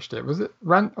we watched it. Was it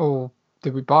rent or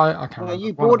did we buy it? I can't remember.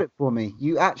 You bought it for me.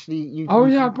 I bought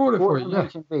it for you. Yeah.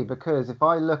 HMV, because if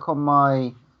I look on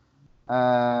my,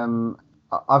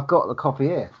 I've got the copy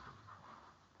here.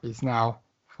 He's now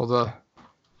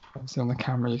obviously on the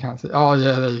camera you can't see. Oh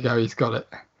yeah, there you go. He's got it.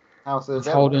 He's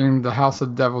holding the House of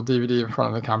the Devil DVD in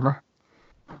front of the camera.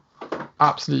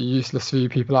 Absolutely useless for you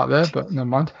people out there, but never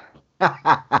mind.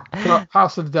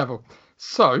 House of the Devil.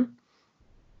 So,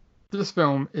 this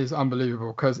film is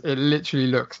unbelievable because it literally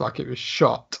looks like it was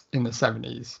shot in the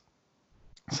 70s.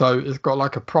 So, it's got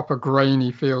like a proper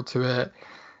grainy feel to it.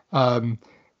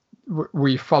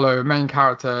 We follow a main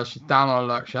character. She's down on her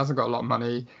luck. She hasn't got a lot of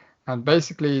money. And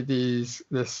basically,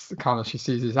 she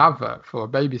sees this advert for a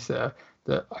babysitter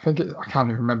that I can't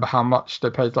even remember how much they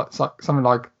paid, like something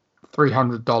like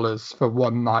 $300 for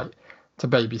one night to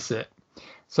babysit.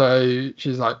 So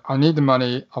she's like, I need the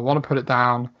money. I want to put it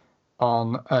down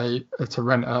to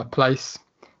rent a place.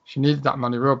 She needed that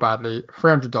money real badly,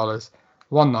 $300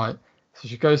 one night. So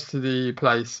she goes to the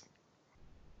place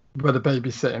where the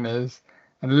babysitting is,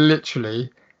 and literally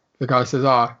the guy says,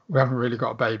 we haven't really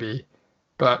got a baby,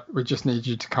 but we just need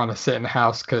you to kind of sit in the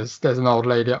house because there's an old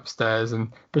lady upstairs,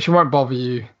 but she won't bother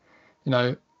you.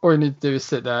 All you need to do is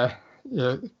sit there,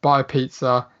 buy a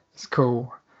pizza. It's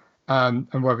cool. And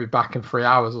we'll be back in 3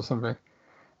 hours or something.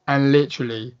 And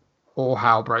literally all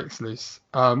hell breaks loose.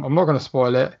 I'm not going to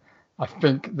spoil it. I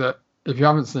think that if you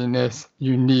haven't seen this,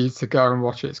 you need to go and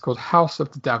watch it. It's called House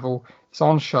of the Devil. It's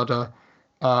on Shudder.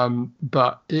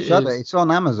 But it's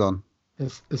on Amazon.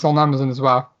 It's on Amazon as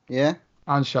well. Yeah.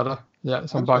 And Shudder. Yeah,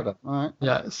 it's on both. All right.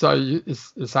 Yeah, so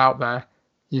it's out there.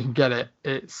 You can get it.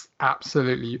 It's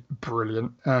absolutely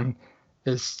brilliant, and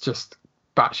it's just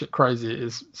batshit crazy.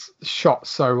 It's shot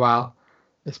so well.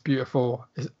 It's beautiful.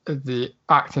 The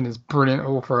acting is brilliant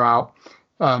all throughout.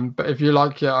 But if you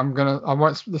like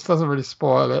this doesn't really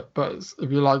spoil it, but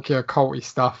if you like your culty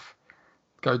stuff,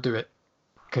 go do it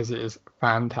because it is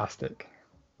fantastic.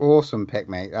 Awesome pick,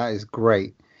 mate. That is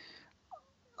great.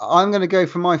 I'm going to go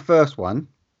for my first one.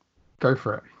 Go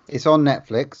for it. It's on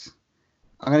Netflix.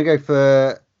 I'm going to go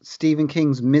for Stephen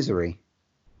King's Misery.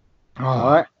 Oh,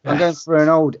 all right. Yes.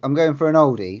 I'm going for an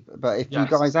oldie, but if you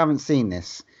guys haven't seen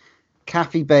this,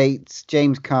 Kathy Bates,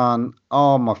 James Caan,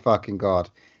 oh my fucking god.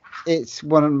 It's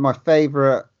one of my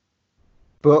favorite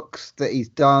books that he's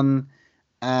done,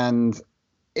 and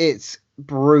it's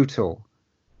brutal.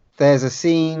 There's a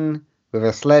scene with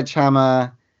a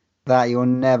sledgehammer that you'll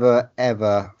never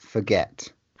ever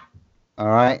forget. All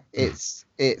right, it's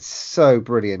so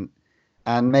brilliant,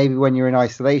 and maybe when you're in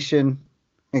isolation,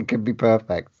 it could be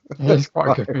perfect. Yeah, it's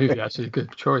quite a good movie, actually.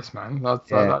 Good choice, man.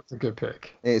 That's a good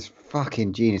pick. It's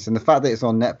fucking genius, and the fact that it's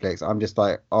on Netflix, I'm just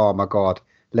like, oh my god,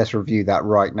 let's review that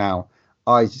right now.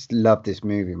 I just love this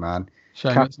movie, man.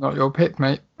 Shame it's not your pick,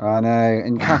 mate. I know.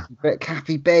 And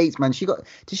Kathy Bates, man,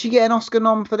 did she get an Oscar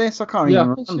nom for this? I can't even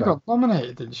remember. She got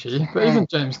nominated, didn't she? But even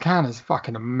James Caan is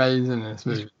fucking amazing in this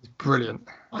movie. It's brilliant.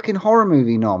 Fucking horror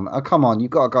movie nom. Oh, come on,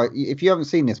 you've got to go. If you haven't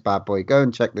seen this bad boy, go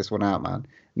and check this one out, man.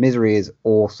 Misery is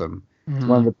awesome. It's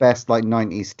one of the best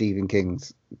 90s Stephen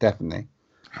Kings, definitely.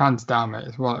 Hands down, mate.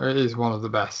 It is one of the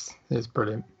best. It's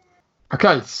brilliant.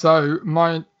 Okay, so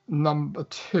my number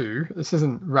 2. This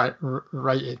isn't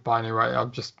rated by any way.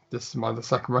 This is the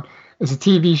second one. It's a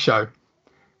TV show.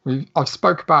 I've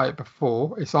spoke about it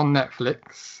before. It's on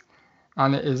Netflix,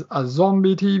 and it is a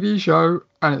zombie TV show,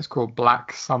 and it's called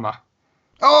Black Summer.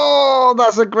 Oh,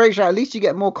 that's a great show. At least you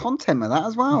get more content with that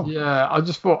as well. Yeah, I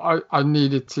just thought I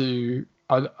needed to.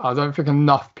 I don't think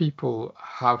enough people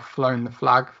have flown the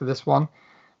flag for this one.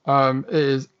 It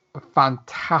is a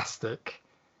fantastic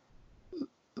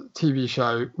TV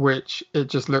show, which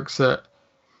it's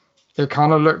a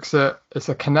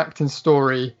connecting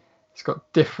story. It's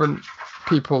got different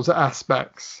people's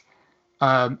aspects,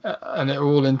 and it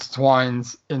all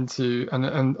intertwines into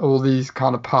and all these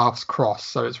kind of paths cross.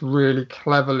 So it's really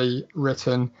cleverly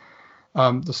written.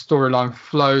 The storyline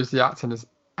flows. The acting is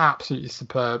absolutely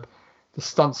superb. The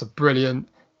stunts are brilliant.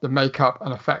 The makeup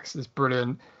and effects is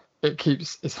brilliant.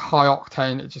 It's high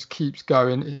octane. It just keeps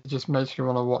going. It just makes you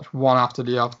want to watch one after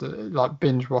the other, like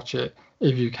binge watch it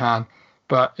if you can.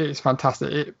 But it's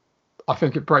fantastic. I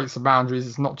think it breaks the boundaries.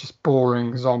 It's not just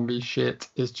boring zombie shit.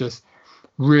 It's just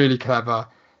really clever.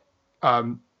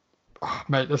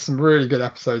 Mate, there's some really good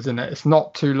episodes in it. It's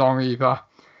not too long either.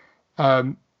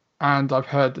 And I've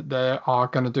heard that they are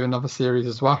going to do another series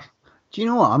as well. Do you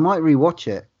know what? I might rewatch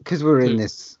it because we're in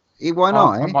this. Why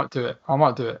not? I might do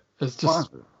it. It's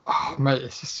just, mate,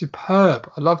 it's just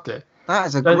superb. I loved it. That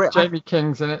is a great. Jamie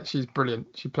King's in it. She's brilliant.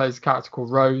 She plays a character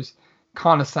called Rose.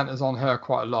 Kind of centers on her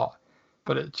quite a lot,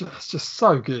 but it's just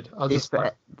so good.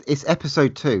 It's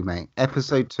episode 2, mate.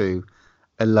 Episode 2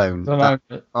 alone. My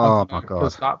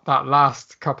God. That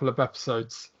last couple of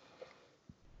episodes,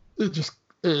 it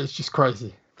is just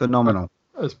crazy. Phenomenal.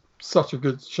 It's such a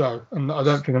good show, and I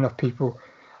don't think enough people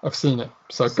have seen it.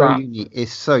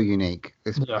 It's so unique.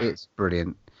 It's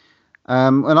brilliant.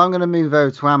 And I'm going to move over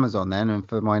to Amazon then, and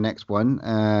for my next one,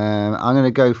 I'm going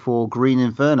to go for Green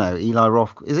Inferno. Eli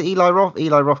Roth. Is it Eli Roth?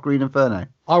 Eli Roth, Green Inferno.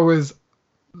 I was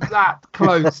that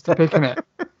close to picking it.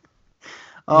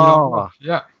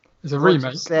 Yeah. It's a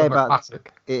remake of a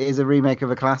classic. It is a remake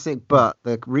of a classic, but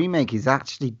the remake is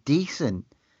actually decent.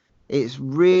 It's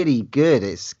really good.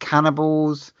 It's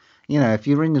cannibals. If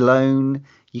you're in alone,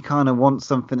 you kind of want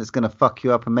something that's going to fuck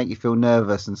you up and make you feel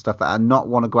nervous and stuff like that and not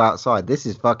want to go outside. This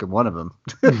is fucking one of them.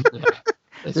 You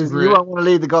won't want to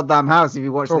leave the goddamn house if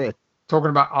you watch this.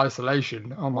 Talking about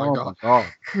isolation. Oh my god.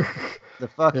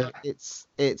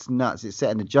 It's nuts. It's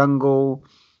set in the jungle.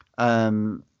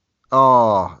 Some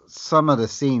of the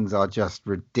scenes are just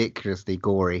ridiculously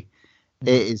gory.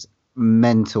 It is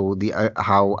mental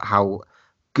how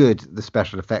good the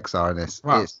special effects are in this.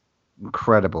 Wow. It's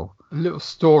incredible. A little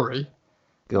story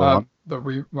that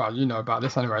you know about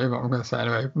this anyway, but I'm going to say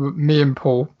anyway. Me and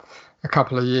Paul, a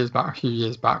few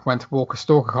years back, went to Walker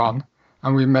Stalker Con,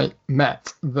 and we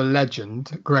met the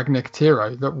legend Greg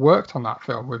Nicotero that worked on that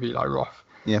film with Eli Roth.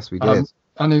 Yes, we did.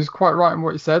 And he was quite right in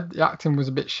what he said. The acting was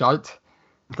a bit shite,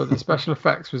 but the special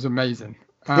effects was amazing.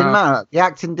 Didn't matter. The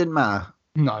acting didn't matter.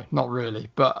 No, not really.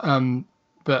 But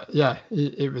yeah,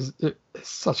 it's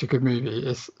such a good movie.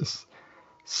 It's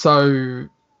so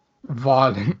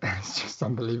violent. It's just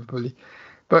unbelievably,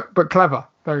 but clever,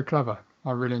 very clever.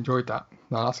 I really enjoyed that.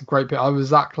 No, that's a great bit. I was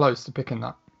that close to picking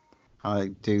that.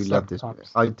 I do love this.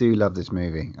 I do love this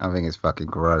movie. I think it's fucking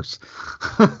gross.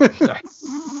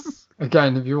 Yes.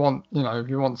 Again, if you want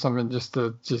something just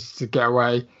to get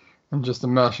away and just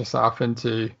immerse yourself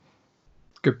into,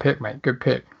 good pick, mate. Good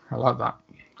pick. I like that.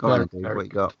 What you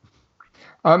got?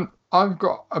 I've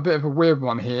got a bit of a weird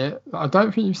one here. I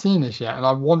don't think you've seen this yet, and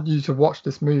I want you to watch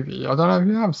this movie. I don't know if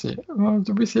you have seen it. Well,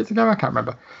 did we see it together? I can't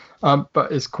remember.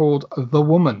 But it's called The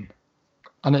Woman,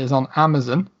 and it is on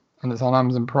Amazon, and it's on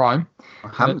Amazon Prime. I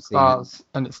haven't seen it.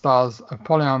 And it stars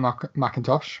Pollyanna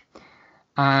McIntosh.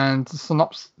 And the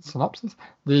synopsis,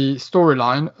 the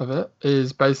storyline of it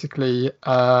is basically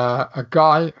a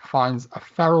guy finds a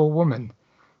feral woman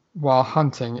while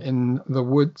hunting in the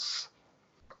woods,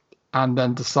 and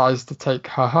then decides to take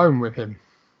her home with him.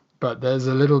 But there's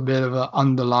a little bit of an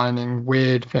underlining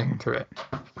weird thing to it.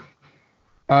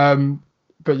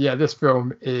 But yeah, this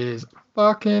film is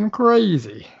fucking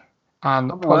crazy.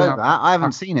 And I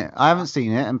haven't seen it.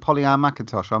 And Pollyanna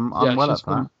McIntosh, I'm well at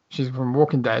that. She's from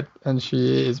Walking Dead, and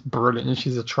she is brilliant. And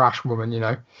she's a trash woman,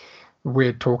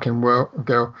 weird talking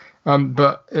girl.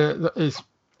 But it's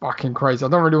fucking crazy. I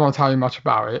don't really want to tell you much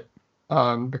about it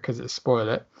because it spoiled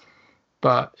it.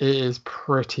 But it is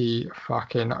pretty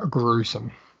fucking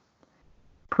gruesome.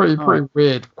 Pretty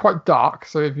weird, quite dark.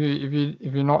 So if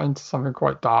you're not into something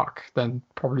quite dark, then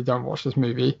probably don't watch this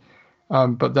movie.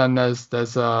 But then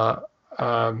there's a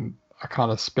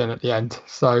kind of spin at the end.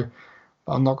 So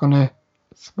I'm not gonna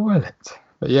spoil it.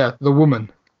 But yeah, The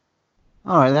Woman.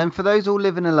 All right, then. For those all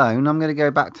living alone, I'm going to go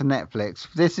back to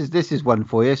Netflix. This is one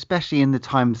for you, especially in the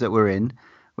times that we're in.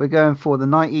 We're going for The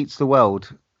Night Eats the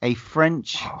World, a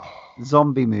French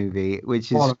zombie movie,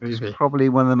 which is probably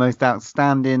one of the most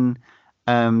outstanding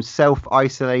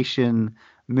self-isolation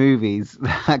movies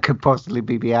that could possibly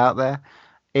be out there.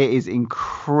 It is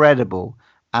incredible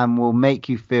and will make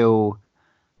you feel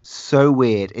so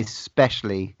weird,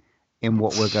 especially in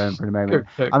what we're going through at the moment.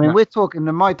 I mean, we're talking.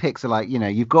 My picks are like,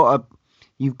 you've got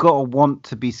to want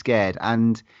to be scared,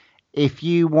 and if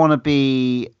you want to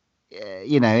be,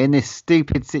 in this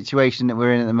stupid situation that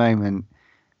we're in at the moment,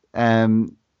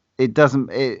 it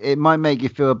doesn't. It might make you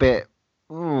feel a bit.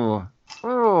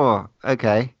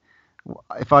 Okay.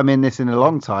 If I'm in this in a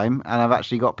long time and I've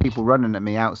actually got people running at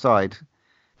me outside,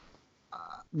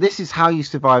 this is how you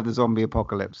survive the zombie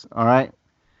apocalypse. All right,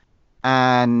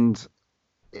 and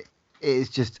it's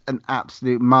just an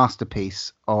absolute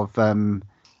masterpiece of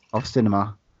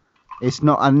cinema. It's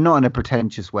not in a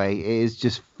pretentious way. It is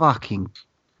just fucking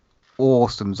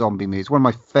awesome zombie movie. It's one of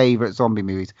my favorite zombie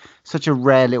movies. Such a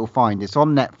rare little find. It's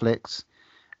on Netflix.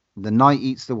 The Night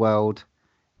Eats the World.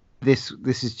 This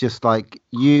is just like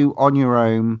you on your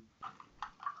own.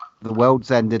 The world's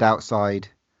ended outside.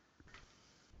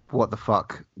 What the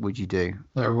fuck would you do?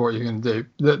 Yeah, what are you going to do?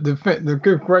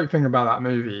 The great thing about that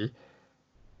movie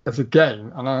is,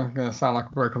 again, I know I'm going to sound like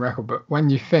a broken record, but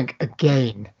when you think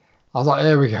again, I was like,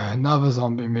 here we go, another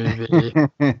zombie movie.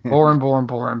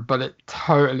 boring. But it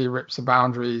totally rips the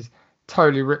boundaries,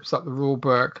 totally rips up the rule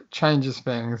book, changes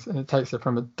things, and it takes it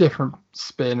from a different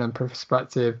spin and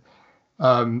perspective.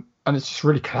 And it's just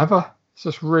really clever. It's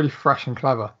just really fresh and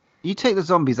clever. You take the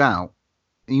zombies out,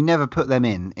 you never put them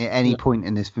in at any point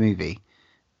in this movie.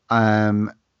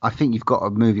 I think you've got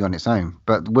a movie on its own.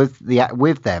 But with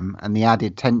them and the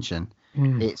added tension,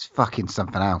 it's fucking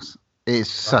something else. It's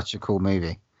such a cool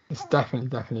movie. It's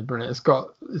definitely brilliant.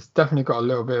 It's definitely got a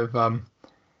little bit of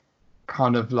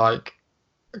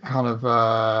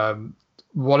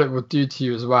what it would do to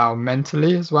you as well,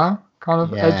 mentally as well, kind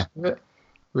of edge to it,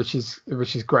 which is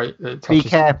great. It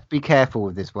be careful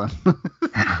with this one.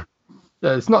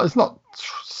 Yeah, it's not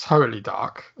totally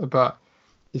dark, but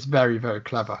it's very, very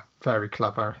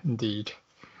clever indeed.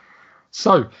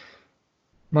 So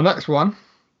my next one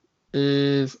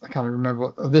is, I can't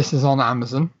remember what this is, on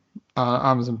Amazon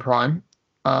Prime.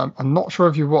 I'm not sure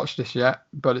if you watched this yet,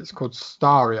 but it's called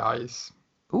Starry Eyes.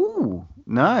 Ooh,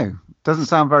 no, doesn't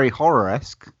sound very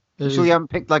horror-esque. Sure you haven't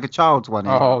picked like a child's one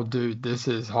here? Oh, dude, this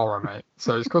is horror, mate.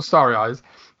 So it's called Starry Eyes.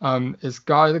 It's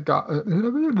by the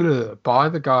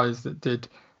guys that did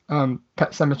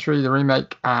Pet Sematary, the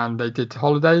remake, and they did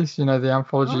Holidays, the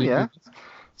anthology. Oh, yeah.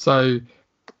 So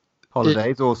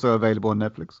Holidays also available on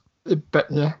Netflix.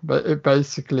 But it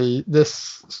basically,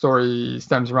 this story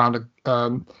stems around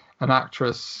an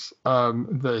actress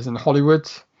that is in Hollywood.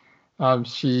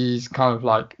 She's kind of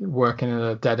like working in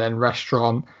a dead-end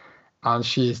restaurant, and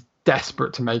she's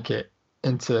desperate to make it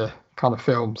into kind of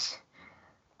films.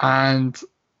 And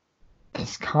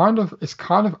it's kind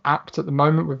of apt at the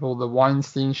moment with all the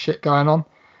Weinstein shit going on,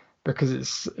 because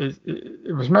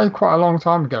it was made quite a long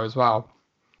time ago as well.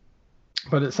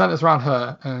 But it centers around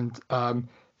her, and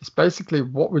it's basically,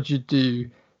 what would you do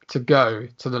to go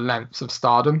to the lengths of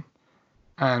stardom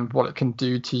and what it can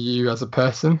do to you as a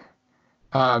person.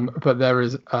 But there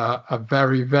is a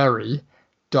very, very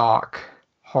dark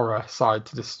horror side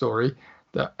to this story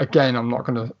that, again, I'm not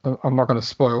gonna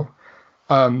spoil.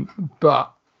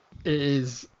 But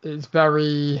it's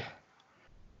very,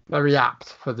 very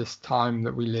apt for this time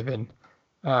that we live in.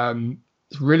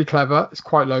 It's really clever. It's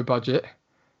quite low budget,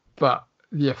 but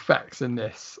the effects in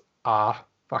this are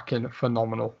fucking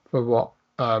phenomenal for what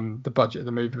the budget of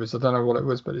the movie was. I don't know what it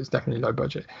was, but it's definitely low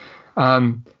budget.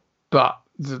 But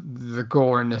the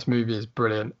gore in this movie is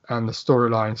brilliant, and the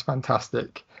storyline is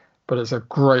fantastic. But it's a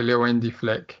great little indie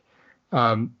flick.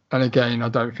 And again, I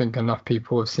don't think enough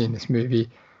people have seen this movie.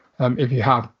 If you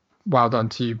have, well done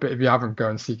to you. But if you haven't, go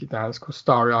and seek it down. It's called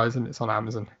Starry Eyes, and it's on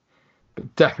Amazon.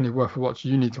 But definitely worth a watch.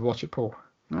 You need to watch it, Paul.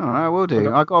 Oh, I will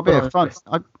do. I got a bit of fun.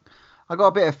 I got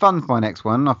a bit of fun for my next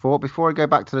one. I thought, before I go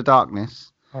back to the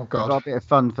darkness, oh god, I got a bit of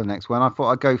fun for the next one. I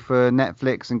thought I'd go for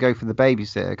Netflix and go for The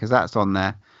Babysitter, because that's on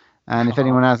there. And if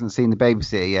anyone hasn't seen The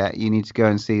Babysitter yet, you need to go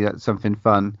and see that something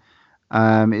fun.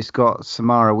 It's got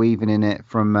Samara Weaving in it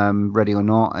from Ready or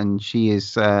Not, and she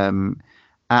is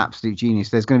absolute genius.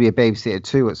 There's going to be a Babysitter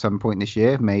 2 at some point this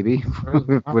year, maybe,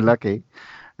 if we're lucky,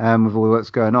 with all what's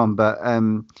going on. But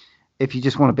if you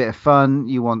just want a bit of fun,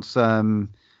 you want some,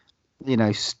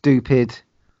 stupid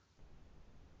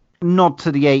nod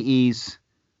to the 80s,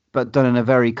 but done in a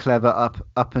very clever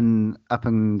up to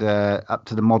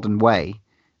the modern way,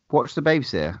 watch The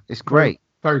Babysitter. It's great.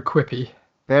 Very quippy.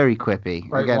 Very quippy.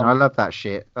 Great Again, one. I love that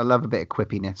shit. I love a bit of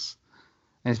quippiness.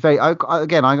 And it's very. I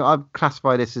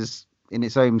classify this as in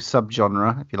its own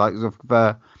subgenre, if you like, of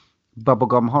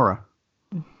bubblegum horror.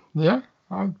 Yeah,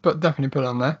 but definitely put it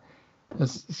on there.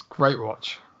 It's a great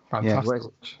watch. Fantastic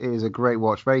watch. It is a great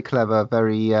watch. Very clever.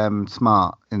 Very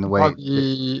smart in the way. Like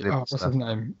what's his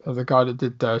name? The guy that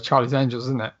did Charlie's Angels,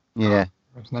 isn't it? Yeah.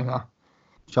 What's his name now?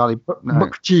 Charlie.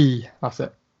 McGee. That's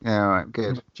it. Yeah. All right.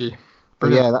 Good. McGee.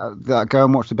 But yeah, go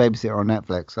and watch The Babysitter on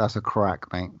Netflix. That's a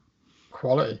crack, mate.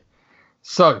 Quality.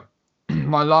 So,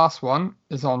 my last one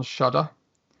is on Shudder.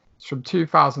 It's from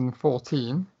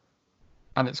 2014,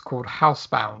 and it's called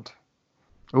Housebound.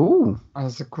 Ooh. And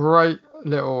it's a great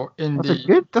little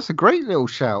indie. That's a great little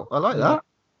shout. I like that.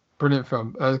 Brilliant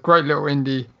film. A great little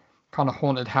indie kind of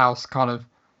haunted house, kind of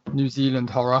New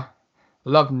Zealand horror. I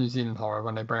love New Zealand horror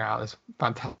when they bring it out. It's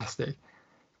fantastic.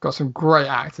 Got some great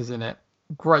actors in it.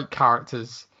 Great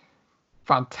characters,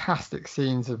 fantastic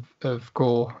scenes of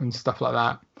gore and stuff like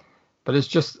that. But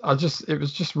it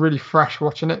was just really fresh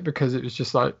watching it, because it was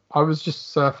just like I was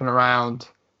just surfing around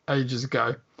ages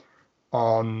ago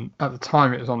at the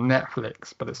time it was on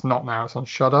Netflix, but it's not now, it's on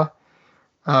Shudder.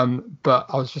 But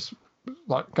I was just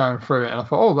like going through it and I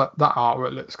thought, that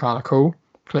artwork looks kind of cool.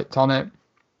 Clicked on it.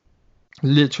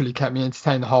 Literally kept me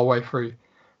entertained the whole way through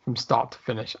from start to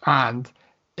finish. And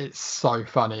it's so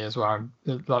funny as well,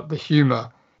 like the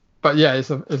humor. But yeah, it's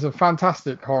a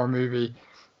fantastic horror movie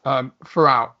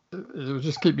throughout. It will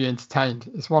just keep you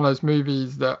entertained. It's one of those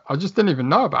movies that I just didn't even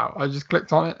know about. I just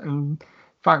clicked on it, and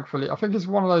thankfully, I think it's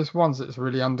one of those ones that's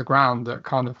really underground, that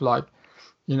kind of like,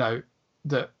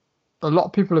 that a lot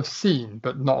of people have seen,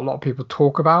 but not a lot of people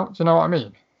talk about. Do you know what I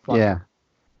mean? Like yeah.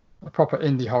 A proper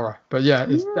indie horror. But yeah,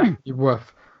 it's definitely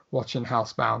worth watching.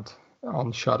 Housebound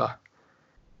on Shudder.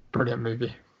 Brilliant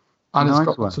movie. And it's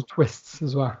got lots of twists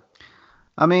as well.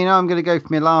 I mean, I'm going to go for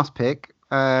my last pick.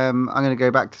 I'm going to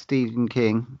go back to Stephen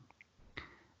King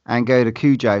and go to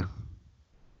Cujo,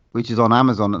 which is on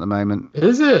Amazon at the moment.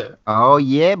 Is it? Oh,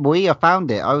 yeah, boy. I found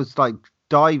it. I was like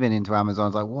diving into Amazon. I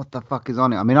was like, what the fuck is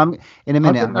on it? I mean, I'm in a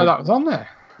minute. I didn't know that was on there.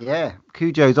 Yeah,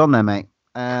 Cujo's on there, mate.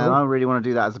 Cool. I really want to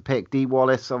do that as a pick. Dee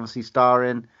Wallace, obviously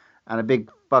starring, and a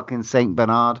big fucking Saint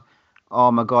Bernard.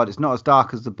 Oh, my God. It's not as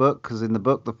dark as the book, because in the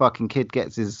book, the fucking kid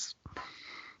gets his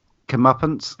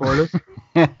comeuppance. Spoilers.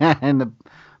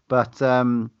 But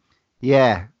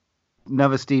yeah,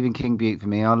 another Stephen King beaut for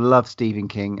me. I love Stephen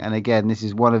King, and again, this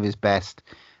is one of his best.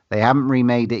 They haven't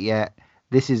remade it yet.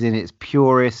 This is in its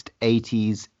purest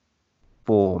 80s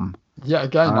form. Yeah,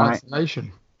 again, All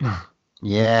Isolation.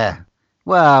 Yeah,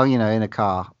 well, in a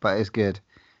car, but it's good.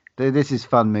 This is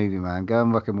fun movie, man. Go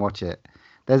and fucking watch it.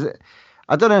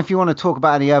 I don't know if you want to talk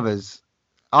about any others.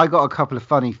 I got a couple of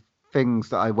funny things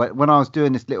that when I was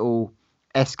doing this little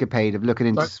escapade of looking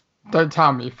into. Don't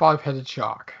tell me, Five-Headed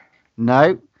Shark.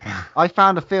 No, I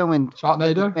found a film in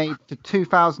Sharknado made for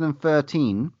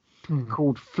 2013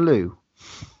 called Flu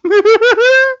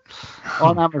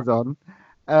on Amazon.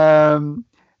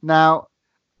 Now,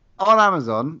 on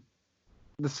Amazon,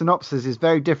 the synopsis is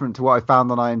very different to what I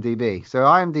found on IMDb. So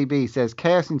IMDb says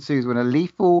chaos ensues when a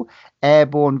lethal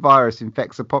airborne virus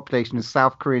infects a population of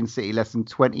South Korean city less than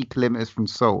 20 kilometers from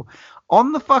Seoul.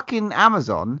 On the fucking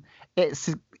Amazon,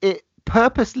 it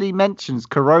purposely mentions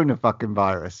corona fucking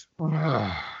virus.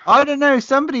 I don't know.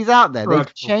 Somebody's out there.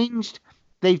 They've changed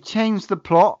the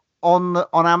plot on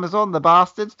Amazon, the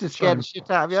bastards, to scare the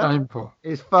shit out of you. Shameful.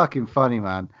 It's fucking funny,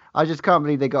 man. I just can't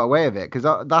believe they got away with it, because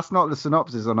that's not the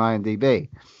synopsis on IMDb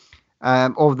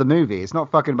of the movie. It's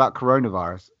not fucking about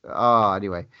coronavirus.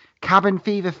 Anyway. Cabin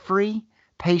Fever 3,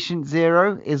 Patient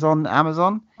Zero is on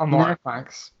Amazon. I'm alright,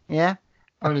 thanks. Yeah?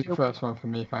 Only the first one for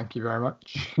me, thank you very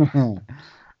much.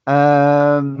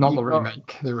 Not the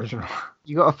remake, the original.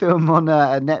 You got a film on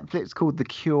Netflix called The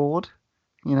Cured,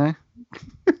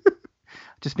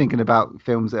 Just thinking about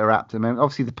films that are apt at the moment.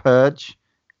 Obviously, The Purge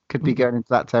could be going into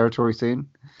that territory soon.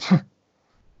 And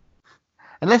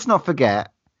let's not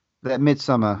forget that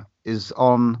Midsommar is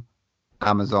on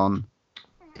Amazon.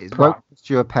 It won't cost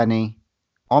you a penny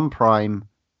on Prime.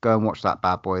 Go and watch that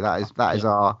bad boy. That is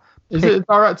our. Is it a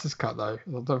director's cut though?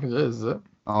 I don't think it is it?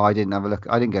 Oh, I didn't have a look.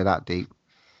 I didn't go that deep.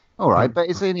 All right, but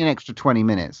it's only an extra 20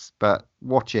 minutes. But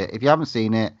watch it if you haven't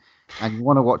seen it and you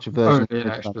want to watch a version. Only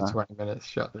an extra 20 minutes.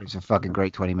 Shut It's a fucking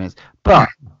great 20 minutes. But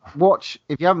watch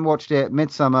if you haven't watched it.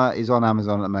 Midsummer is on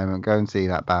Amazon at the moment. Go and see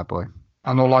that bad boy.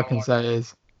 And all I can say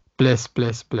is bliss,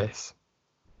 bliss, bliss.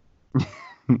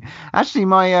 Actually,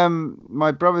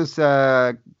 my brother's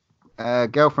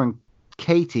girlfriend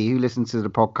Katie, who listens to the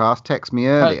podcast, texted me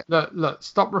earlier. Hey, look,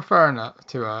 stop referring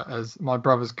to her as my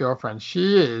brother's girlfriend.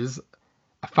 She is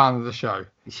a fan of the show.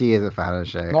 She is a fan of the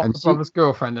show. Not the brother's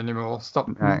girlfriend anymore. Stop.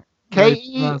 Right.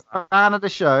 Katie, a fan of the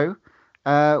show,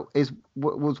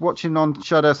 was watching on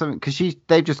Shudder something because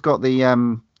they've just got the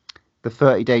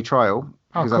 30-day trial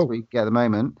because that's what you get at the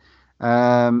moment.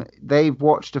 They've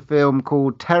watched a film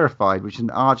called Terrified, which is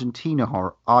an Argentina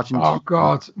horror. Oh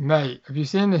God, mate, have you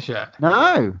seen this yet?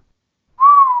 No.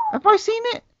 Have I seen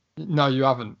it? No, you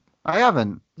haven't. I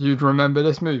haven't. You'd remember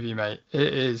this movie, mate.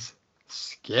 It is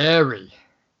scary.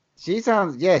 She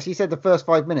said the first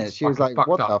 5 minutes. She was like,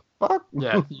 what the fuck?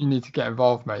 Yeah, you need to get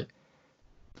involved, mate.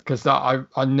 Because I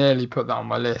nearly put that on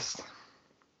my list.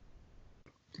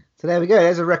 So there we go.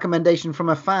 There's a recommendation from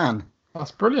a fan.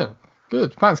 That's brilliant.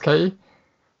 Good. Thanks, Katie.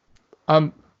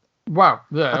 Wow.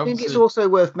 Yeah. I think it's also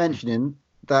worth mentioning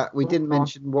that we didn't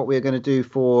mention what we were going to do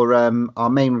for our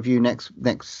main review next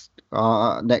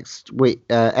week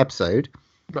episode.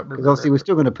 Because obviously we're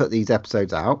still going to put these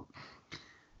episodes out.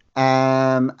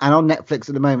 And on Netflix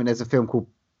at the moment, there's a film called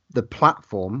The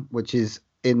Platform, which is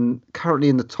currently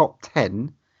in the top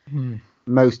 10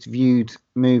 most viewed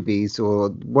movies, or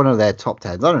one of their top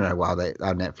 10s. I don't know how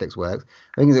Netflix works.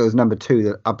 I think it was number 2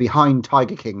 that are behind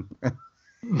Tiger King. All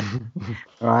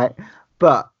right,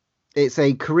 but it's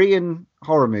a Korean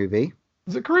horror movie.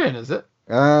 Is it Korean? Is it?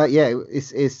 Yeah,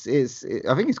 it's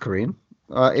I think it's Korean.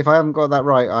 If I haven't got that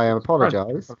right, I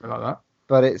apologize. Something like that.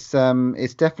 But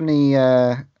it's definitely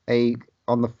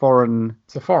on the foreign.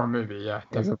 It's a foreign movie, yeah.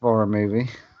 It's a foreign movie.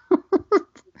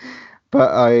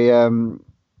 But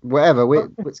whatever.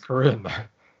 It's Korean though.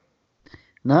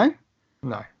 No.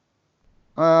 No.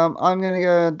 I'm gonna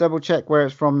go double check where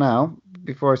it's from now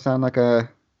before I sound like a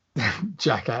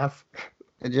jackass.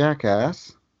 A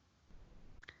jackass.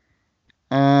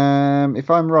 If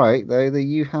I'm right though, that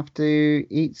you have to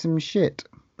eat some shit.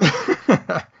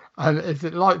 And is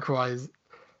it likewise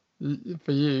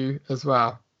for you as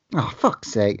well? Oh,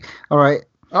 fuck's sake. All right.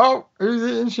 Oh, who's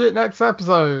eating shit next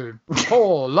episode?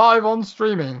 Paul, live on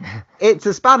streaming. It's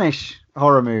a Spanish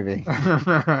horror movie.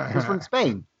 It's from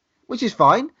Spain, which is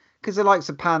fine, because it likes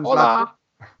a Pan's Labyrinth.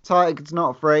 Tiger's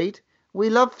Not Afraid. We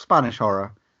love Spanish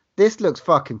horror. This looks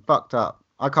fucking fucked up.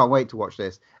 I can't wait to watch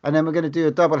this. And then we're going to do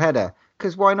a double header,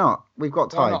 because why not? We've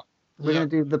got time. We're going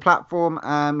to do The Platform,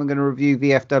 and we're going to review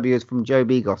VFWs from Joe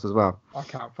Begos as well. I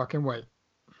can't fucking wait.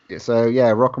 So,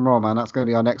 yeah, rock and roll, man. That's going to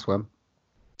be our next one.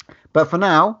 But for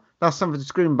now, that's something to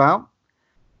scream about.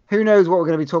 Who knows what we're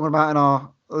going to be talking about in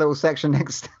our little section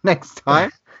next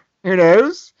time? Who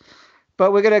knows?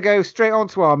 But we're going to go straight on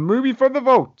to our movie from the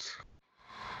vault.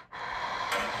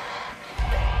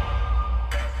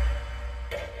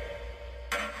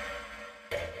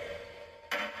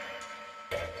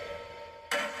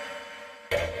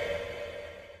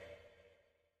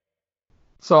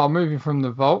 So our movie from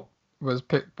the vault was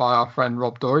picked by our friend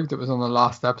Rob Doig that was on the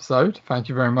last episode. Thank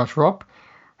you very much, Rob.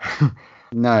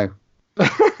 No.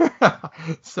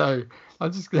 So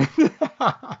I'm just going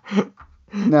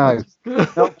No. No,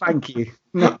 thank you.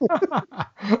 No.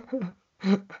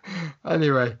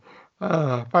 Anyway,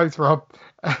 thanks, Rob.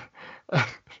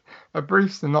 A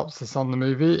brief synopsis on the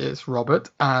movie. It's Robert,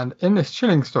 and in this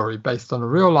chilling story based on a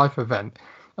real-life event,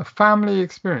 a family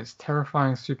experience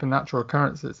terrifying supernatural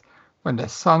occurrences when their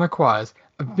son acquires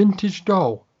a vintage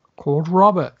doll called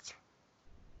Robert.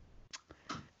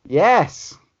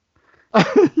 Yes.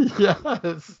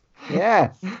 Yes.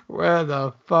 Yes. Where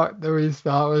the fuck do we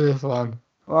start with this one?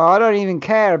 Well, I don't even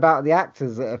care about the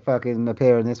actors that are fucking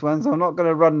appear in this one, so I'm not going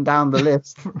to run down the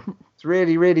list. It's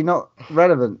really, really not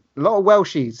relevant. A lot of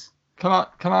Welshies. Can I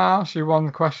ask you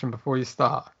one question before you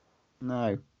start?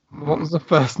 No. What was the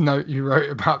first note you wrote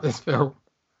about this film?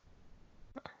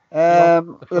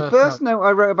 The first note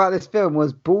I wrote about this film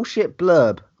was bullshit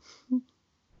blurb.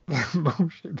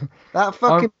 Bullshit. That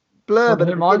fucking blurb at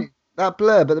the beginning. That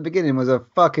blurb at the beginning was a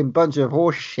fucking bunch of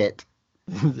horse shit.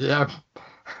 Yeah.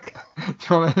 Do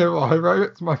you want to hear what I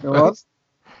wrote? It's my first.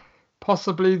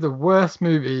 Possibly the worst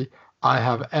movie I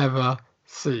have ever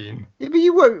seen. Yeah,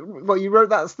 but you wrote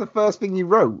that's the first thing you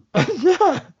wrote?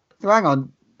 Yeah. So hang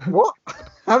on. What?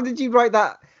 How did you write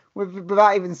that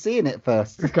without even seeing it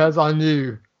first? Because I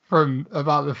knew from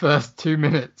about the first 2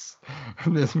 minutes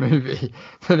in this movie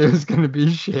that it was going to be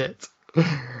shit.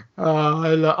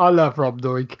 I love Rob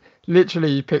Doig.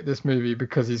 Literally, he picked this movie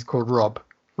because he's called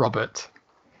Robert.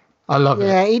 I love it.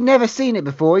 Yeah, he'd never seen it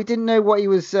before. He didn't know what he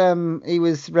was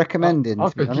recommending. I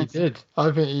think he did.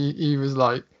 I think he was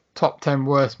like top 10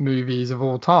 worst movies of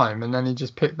all time, and then he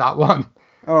just picked that one.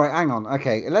 All right, hang on.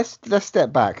 Okay, let's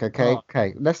step back.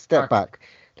 Okay, let's step back.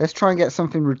 Let's try and get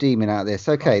something redeeming out of this.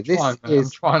 Okay, I'm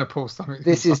trying to pull something.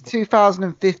 This is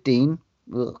 2015.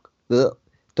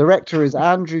 Director is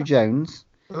Andrew Jones.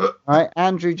 Right,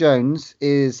 Andrew Jones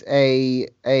is a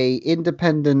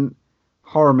independent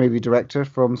horror movie director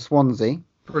from Swansea.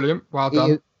 Brilliant, well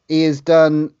done. He has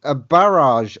done a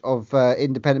barrage of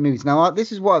independent movies. Now,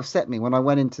 this is what upset me when I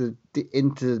went into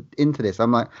this.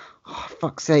 I'm like, oh,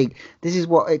 fuck's sake, this is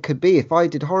what it could be if I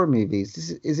did horror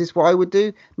movies. Is this what I would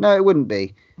do? No, it wouldn't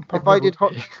be. If I did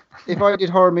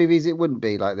horror movies, it wouldn't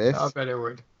be like this. I bet it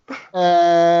would.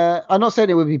 I'm not saying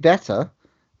it would be better,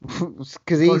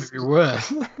 because he's be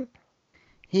worse.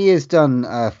 He has done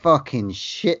a fucking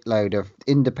shitload of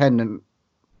independent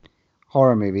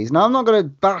horror movies. Now, I'm not going to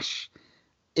bash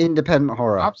independent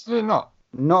horror. Absolutely not.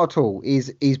 Not at all. He's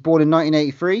born in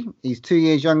 1983. He's 2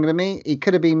 years younger than me. He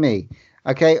could have been me.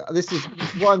 Okay, this is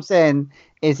what I'm saying.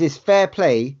 Is this fair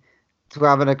play to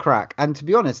having a crack? And to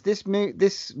be honest,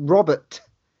 this Robert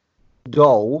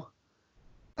Doll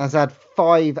has had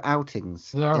 5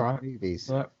 outings in movies.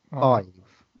 Yeah, 5.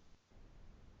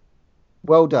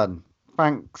 Well done.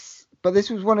 Thanks. But this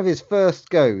was one of his first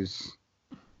goes.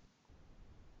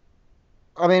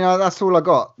 I mean, that's all I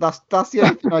got. That's the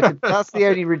only thing I could. That's the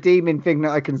only redeeming thing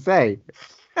that I can say.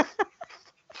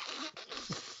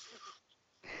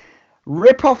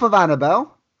 Rip off of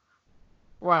Annabelle.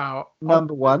 Wow.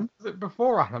 Number 1. Was it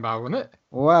before Annabelle, wasn't it?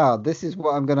 Wow, this is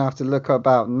what I'm going to have to look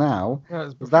about now.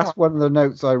 Yeah, that's one of the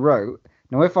notes I wrote.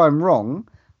 Now, if I'm wrong,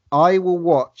 I will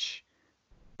watch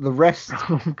the rest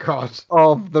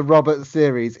of the Robert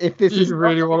series. If this you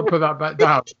really want to put that back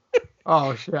down.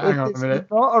 Oh shit! Hang on a minute.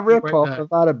 Not a rip-off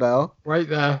of Annabelle. Wait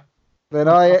there. Then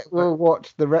I will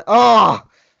watch the rest. Oh,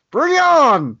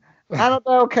 brilliant!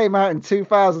 Annabelle came out in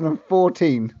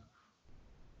 2014.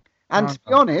 And to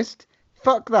be honest,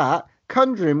 fuck that.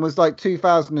 Conjuring was like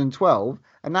 2012,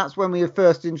 and that's when we were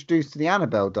first introduced to the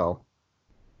Annabelle doll.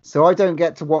 So I don't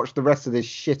get to watch the rest of this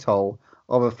shithole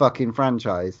of a fucking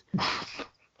franchise.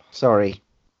 Sorry.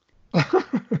 You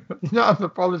don't have to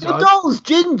apologise. The doll's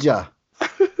ginger.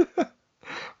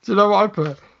 Do you know what I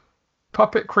put?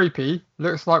 Puppet creepy,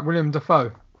 looks like William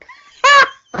Dafoe.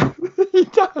 He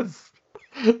does.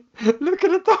 Look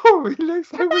at the doll. He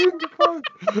looks like William Dafoe.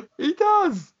 He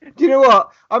does. Do you know what?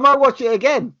 I might watch it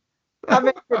again. That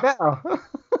makes it better.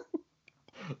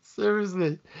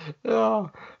 Seriously. Oh,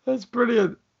 that's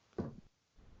brilliant.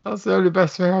 That's the only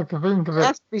best thing I can think of. It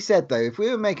has to be said, though, if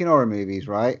we were making horror movies,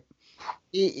 right?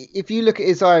 If you look at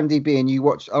his IMDb and you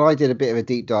watch, and I did a bit of a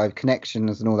deep dive,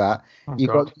 connections and all that, you've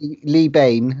got Lee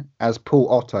Bain as Paul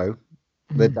Otto,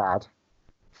 the dad.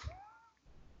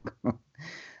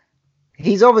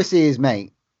 He's obviously his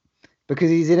mate because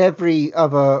he's in every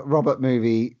other Robert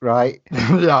movie, right?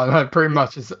 Yeah, no, pretty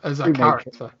much as a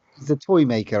character. He's a toy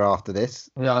maker after this.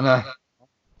 Yeah, I know.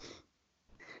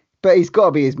 But he's got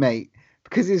to be his mate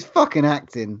because his fucking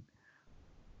acting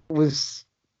was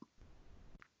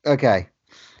okay.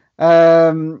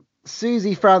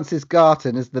 Susie Francis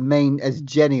Garton as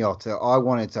Jenny Otter. I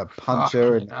wanted to punch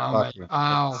her and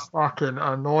fucking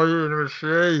annoying was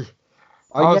she.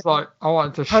 I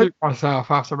wanted to shoot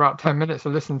myself after about 10 minutes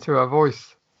of listening to her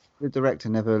voice. The director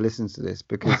never listens to this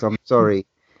because I'm sorry.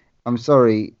 I'm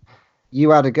sorry.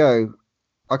 You had a go.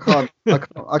 I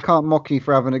can't mock you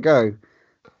for having a go.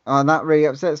 And that really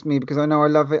upsets me because I know I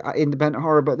love it, independent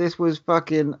horror, but this was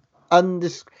fucking I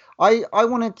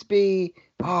wanted to be,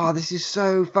 this is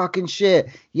so fucking shit.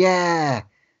 Yeah.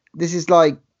 This is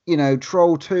like,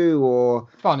 Troll 2 or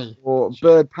funny or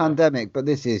Bird Pandemic, but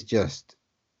this is just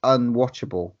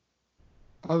unwatchable.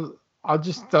 I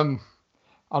just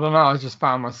I don't know, I just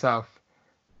found myself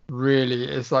really,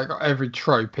 it's like every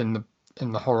trope in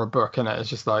the horror book, and it's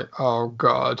just like, oh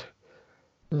god,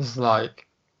 it's like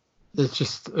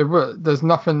there's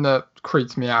nothing that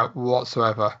creeps me out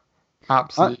whatsoever.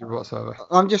 Absolutely whatsoever.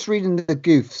 I'm just reading the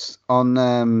goofs on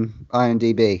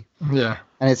IMDb. Yeah.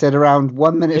 And it said around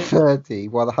 1 minute 30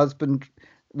 while the husband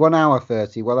 1 hour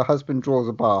 30 while the husband draws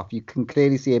a bath, you can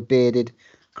clearly see a bearded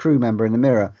crew member in the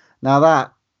mirror. Now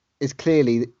that is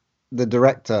clearly the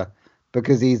director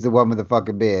because he's the one with the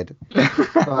fucking beard.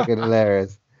 Fucking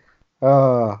hilarious.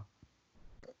 Oh.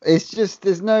 It's just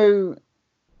there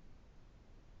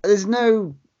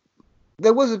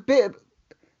was a bit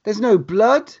There's no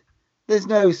blood. There's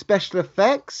no special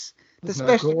effects. The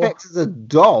special effects is a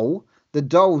doll. The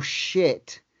doll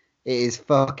shit. It is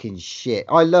fucking shit.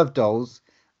 I love dolls.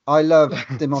 I love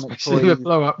demonic toys. The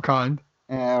blow up kind.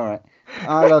 Yeah, all right.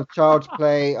 I love Child's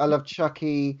Play. I love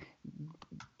Chucky.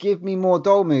 Give me more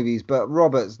doll movies, but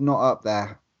Robert's not up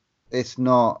there. It's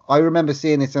not. I remember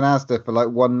seeing this in Asda for like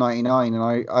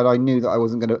 $1.99, and I knew that I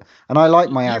wasn't gonna. And I like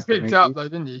my Asda. You picked up though,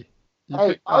 didn't you?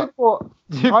 I bought.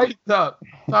 You picked up.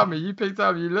 Tell me, you picked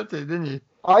up. You looked at it, didn't you?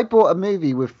 I bought a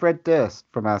movie with Fred Durst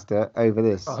from Asda over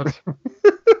this.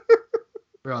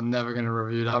 We are never going to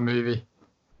review that movie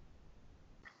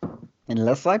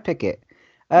unless I pick it.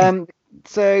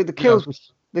 So the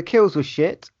kills were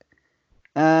shit.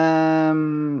 Do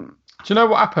you know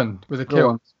what happened with the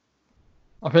kills?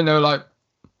 I think they were like,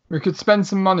 we could spend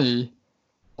some money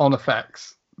on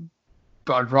effects,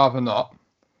 but I'd rather not.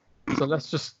 So let's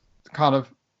just kind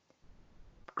of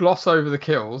gloss over the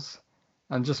kills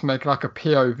and just make like a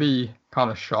POV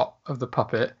kind of shot of the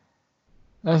puppet.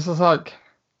 And it's just like,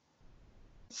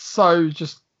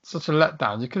 just such a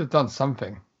letdown. You could have done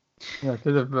something. You know,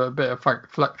 could have a bit of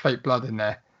fake blood in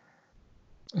there.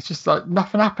 It's just like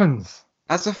nothing happens.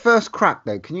 As a first crack,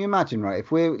 though, can you imagine, right?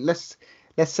 If let's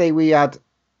say we had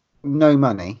no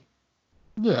money.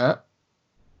 Yeah.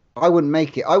 I wouldn't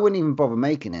make it. I wouldn't even bother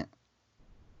making it.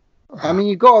 I mean,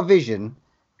 you got a vision,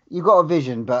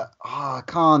 but I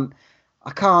can't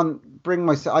bring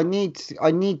myself. I need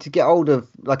to get hold of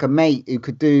like a mate who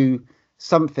could do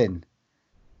something.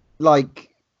 Like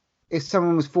if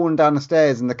someone was falling down the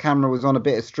stairs and the camera was on a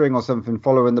bit of string or something,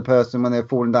 following the person when they're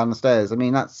falling down the stairs. I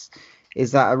mean,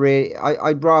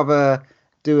 I'd rather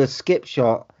do a skip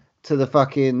shot to the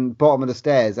fucking bottom of the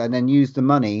stairs and then use the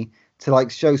money to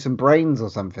like show some brains or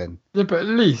something. Yeah, but at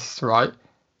least, right,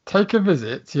 take a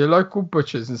visit to your local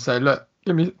butchers and say, look,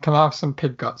 can I have some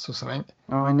pig guts or something?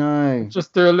 Oh, I know.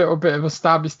 Just do a little bit of a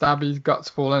stabby guts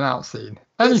falling out scene.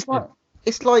 It's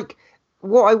like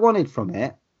what I wanted from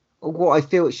it, or what I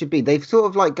feel it should be. They've sort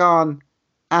of like gone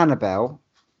Annabelle,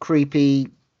 creepy,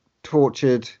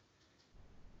 tortured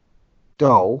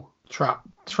doll.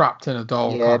 Trapped in a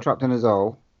doll. Yeah, trapped in a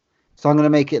doll. So I'm going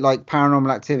to make it like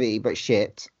Paranormal Activity, but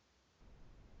shit.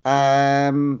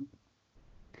 But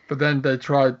then they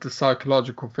tried the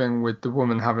psychological thing with the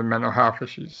woman having mental health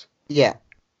issues. Yeah.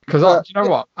 Because you know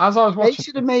what? As I was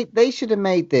watching, they should have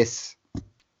made this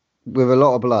with a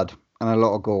lot of blood and a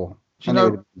lot of gore. You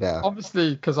know,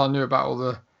 obviously, because I knew about all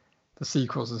the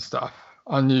sequels and stuff,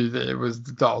 I knew that it was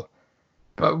the doll.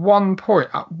 But at one point,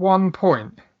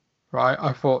 right,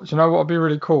 I thought, you know what would be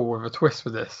really cool with a twist for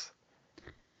this?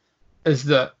 Is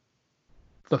that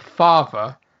the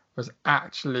father was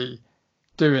actually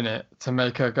doing it to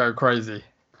make her go crazy.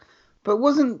 But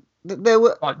wasn't there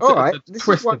were like, all right? The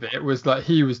twist of it was like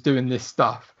he was doing this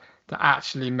stuff to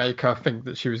actually make her think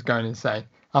that she was going insane.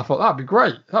 I thought that'd be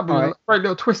great. That'd be a great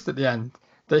little twist at the end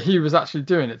that he was actually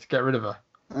doing it to get rid of her.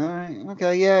 All right.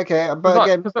 Okay. Yeah. Okay. But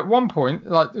again, because at one point,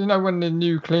 like you know, when the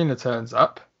new cleaner turns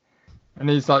up, and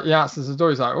he's like, he answers the door.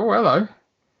 He's like, "Oh, hello,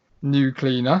 new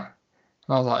cleaner."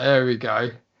 And I was like, "There we go."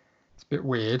 It's a bit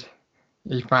weird.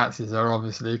 He fancies her,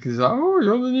 obviously, because he's like, "Oh,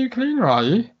 you're the new cleaner, are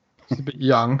you?" She's a bit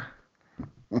young.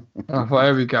 And I thought,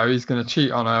 there we go. He's going to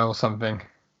cheat on her or something.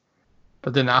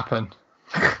 But it didn't happen.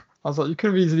 I was like, you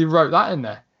could have easily wrote that in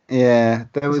there. Yeah,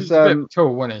 there was a bit of a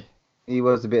tool, wasn't he? He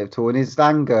was a bit of a tool. And his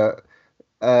anger,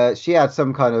 she had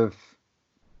some kind of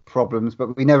problems,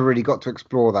 but we never really got to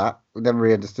explore that. We never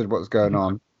really understood what was going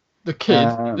on. The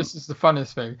kid, this is the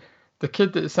funniest thing. The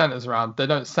kid that centers around, they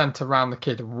don't center around the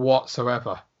kid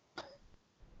whatsoever.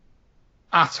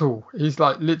 At all. He's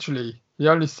like literally, the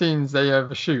only scenes they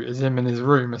ever shoot is him in his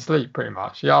room asleep, pretty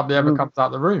much. He hardly ever comes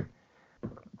out the room.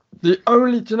 Do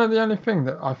you know the only thing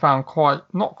that I found quite,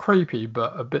 not creepy,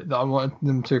 but a bit that I wanted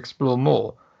them to explore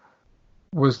more,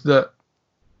 was that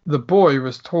the boy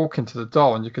was talking to the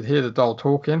doll and you could hear the doll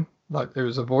talking, like there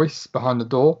was a voice behind the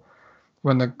door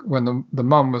when the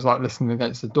mum was like listening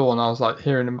against the door, and I was like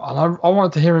hearing him, and I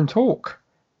wanted to hear him talk,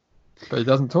 but he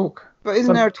doesn't talk. But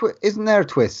isn't there a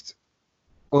twist?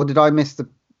 Or did I miss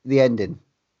the ending?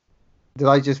 Did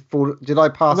I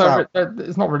pass out?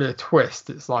 It's not really a twist.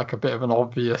 It's like a bit of an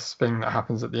obvious thing that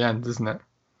happens at the end, isn't it?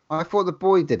 I thought the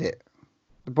boy did it.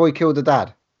 The boy killed the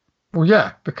dad. Well,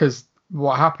 yeah, because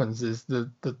what happens is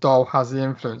the doll has the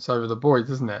influence over the boy,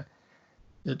 doesn't it?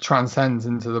 It transcends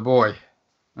into the boy.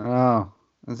 Oh,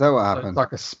 is that what happened? It's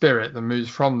like a spirit that moves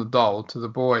from the doll to the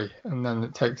boy, and then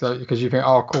it takes over, because you think,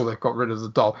 oh, cool, they've got rid of the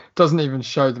doll. It doesn't even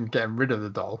show them getting rid of the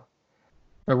doll.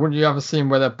 But wouldn't you ever seen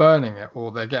where they're burning it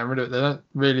or they're getting rid of it? They don't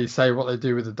really say what they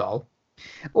do with the doll.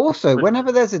 Also,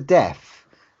 whenever there's a death,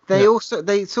 they also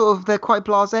they're quite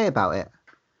blasé about it.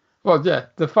 Well, yeah.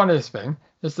 The funniest thing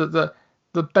is that the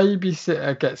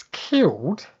babysitter gets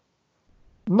killed,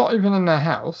 not even in their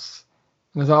house.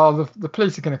 And there's, oh, the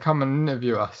police are going to come and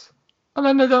interview us, and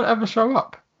then they don't ever show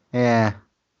up. Yeah.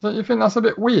 Don't you think that's a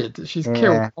bit weird? That she's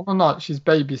killed on the night she's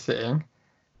babysitting.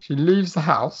 She leaves the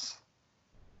house,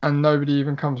 and nobody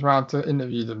even comes around to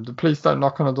interview them. The police don't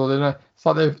knock on the door. They know. It's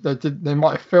like they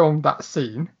might have filmed that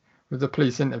scene with the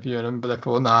police interviewing them, but they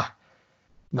thought,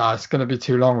 nah, it's going to be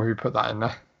too long if we put that in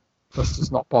there. Let's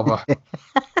just not bother.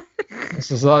 It's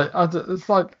just like,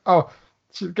 oh,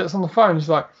 she gets on the phone. She's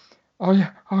like, oh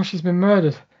yeah, oh, she's been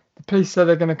murdered. The police said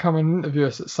they're going to come and interview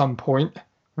us at some point.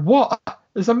 What?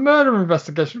 It's a murder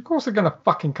investigation. Of course they're going to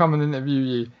fucking come and interview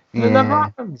you. And it never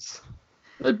happens.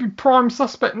 They'd be prime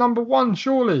suspect number one,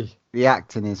 surely. The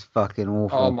acting is fucking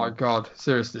awful. Oh my god,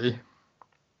 seriously.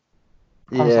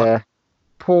 Yeah.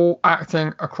 Poor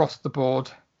acting across the board.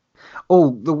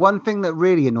 Oh, the one thing that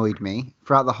really annoyed me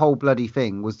throughout the whole bloody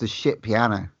thing was the shit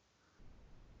piano.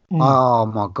 Oh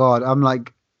my god, I'm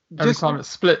like, every time it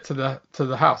split to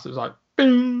the house, it was like,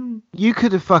 bing. You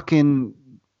could have fucking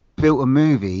built a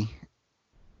movie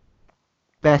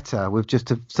better with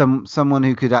just someone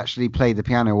who could actually play the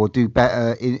piano or do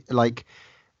better in like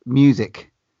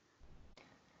music.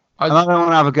 I don't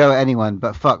want to have a go at anyone,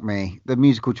 but fuck me, the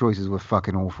musical choices were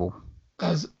fucking awful.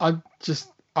 I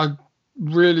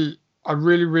really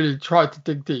tried to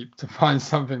dig deep to find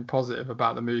something positive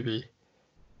about the movie,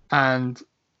 and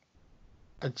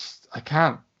I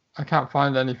can't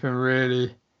find anything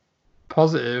really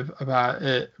positive about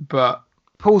it. But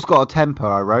Paul's got a temper,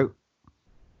 I wrote.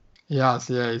 Yes,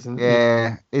 his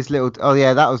little. Oh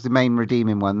yeah, that was the main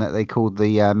redeeming one, that they called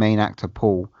the main actor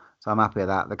Paul. So I'm happy with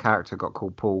that. The character got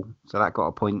called Paul, so that got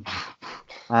a point.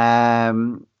 But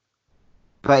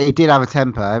he did have a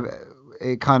temper.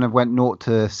 It kind of went 0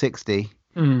 to 60,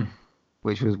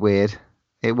 which was weird.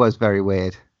 It was very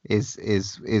weird. Is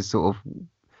sort of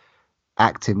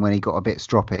acting when he got a bit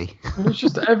stroppy. It was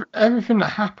just everything that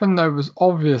happened though was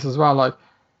obvious as well. Like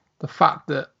the fact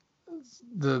that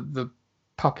the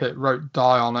puppet wrote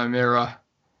 "die" on her mirror,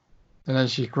 and then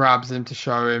she grabs him to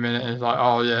show him, and it's like,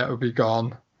 oh yeah, it'll be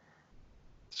gone.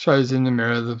 Shows in the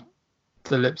mirror,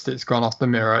 the lipstick's gone off the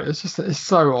mirror. It's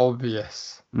so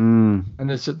obvious. And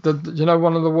it's just,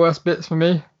 one of the worst bits for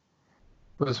me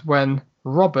was when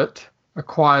Robert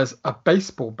acquires a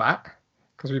baseball bat,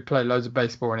 because we play loads of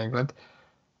baseball in England,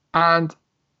 and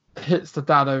hits the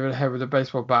dad over the head with a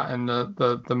baseball bat in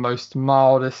the most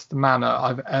mildest manner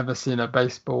I've ever seen a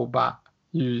baseball bat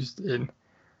used in.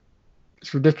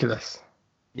 It's ridiculous.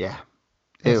 Yeah.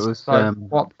 It was like,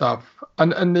 what the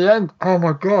and the end, oh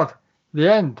my god, the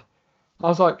end. I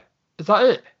was like, is that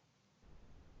it?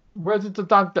 Where did the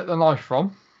dad get the knife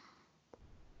from?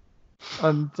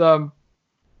 And I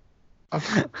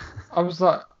was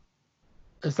like,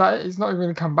 is that it? He's not even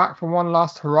going to come back from one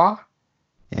last hurrah?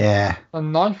 Yeah. A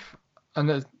knife,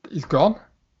 and he's gone.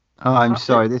 Oh, I'm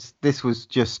sorry. This was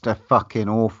just a fucking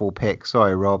awful pick.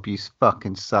 Sorry, Rob. You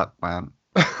fucking suck, man.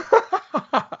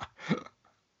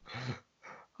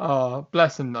 Oh,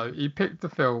 bless him though. He picked the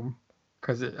film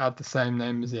because it had the same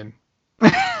name as him.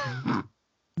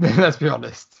 Let's be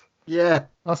honest. Yeah.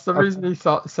 That's the reason he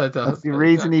said that. That's the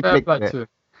reason he picked it.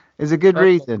 It's a good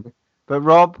reason. But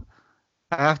Rob,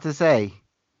 I have to say,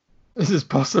 this is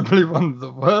possibly one of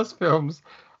the worst films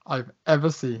I've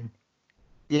ever seen.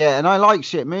 Yeah, and I like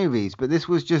shit movies, but this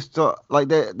was just like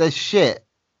there's shit,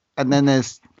 and then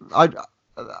there's and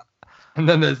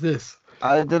then there's this.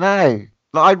 I don't know.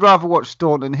 Like, I'd rather watch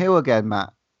Staunton Hill again,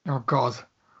 Matt. Oh God.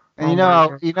 And you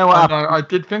know what? I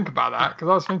did think about that because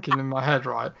I was thinking in my head,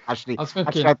 right? Actually, I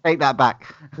take that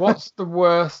back. What's the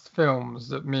worst films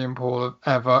that me and Paul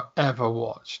have ever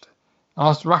watched? And I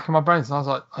was racking my brains, and I was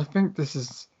like, I think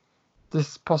this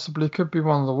possibly could be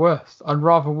one of the worst. I'd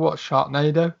rather watch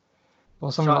Sharknado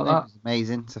or something like that.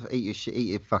 Amazing to eat your shit,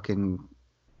 eat your fucking.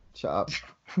 Shut up.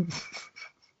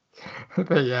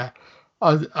 But yeah,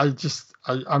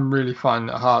 I'm really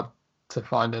finding it hard to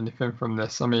find anything from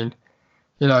this. I mean,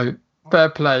 fair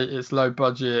play, it's low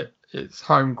budget, it's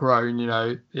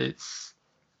homegrown, it's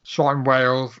shot in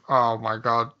Wales. Oh my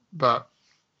God. But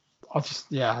I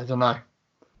don't know.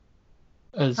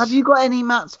 Have you got any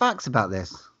Matt's facts about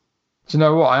this? Do you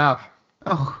know what I have?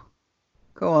 Oh,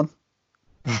 go on.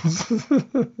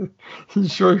 You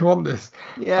sure you want this?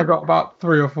 Yeah. I got about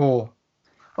 3 or 4.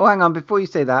 Oh, hang on. Before you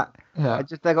say that, yeah.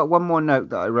 I got one more note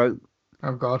that I wrote.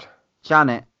 Oh God.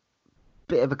 Janet,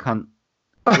 bit of a cunt.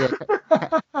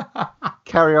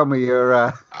 Carry on with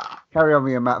your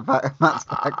Matt's facts.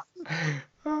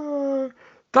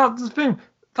 That was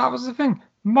the thing.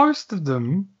 Most of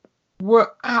them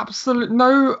were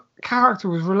no character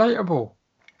was relatable.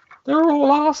 They were all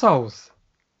arseholes.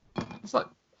 It's like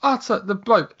the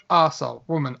bloke arsehole,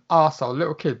 woman arsehole,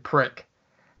 little kid prick,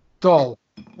 doll,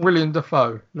 William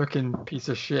Dafoe looking piece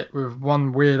of shit with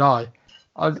one weird eye.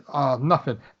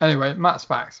 Nothing. Anyway, Matt's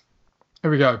facts. Here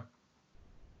we go.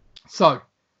 So,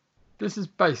 this is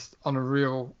based on a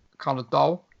real kind of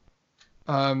doll.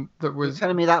 That was. You're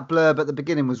telling me that blurb at the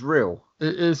beginning was real?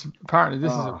 It is. Apparently,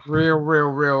 this is a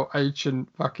real ancient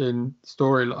fucking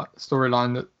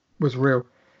storyline that was real.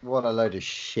 What a load of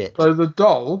shit. So the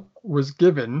doll was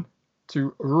given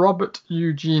to Robert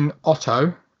Eugene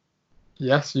Otto.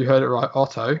 Yes, you heard it right,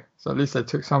 Otto. So at least they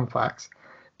took some facts.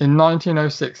 In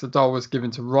 1906, the doll was given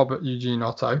to Robert Eugene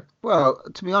Otto. Well,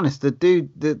 to be honest,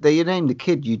 they named the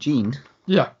kid Eugene.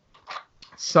 Yeah.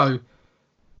 So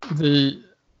the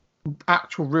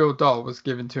actual real doll was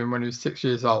given to him when he was 6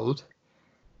 years old.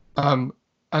 And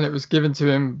it was given to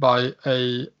him by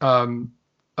a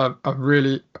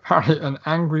really, apparently an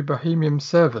angry bohemian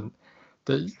servant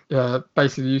that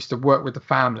basically used to work with the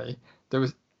family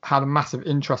that had a massive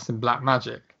interest in black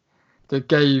magic, that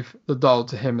gave the doll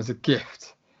to him as a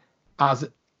gift,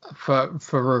 for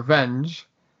revenge,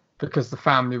 because the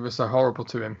family was so horrible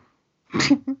to him.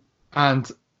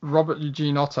 And Robert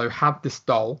Eugene Otto had this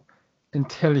doll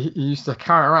until he used to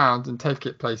carry around and take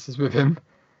it places with him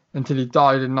until he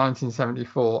died in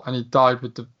 1974, and he died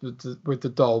with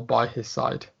the doll by his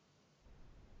side.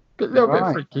 A little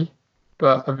bit freaky,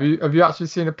 but have you actually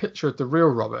seen a picture of the real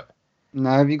Robert? No,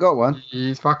 have you got one?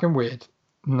 He's fucking weird.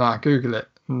 Nah, Google it.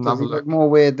 Does he look more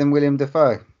weird than William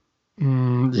Dafoe?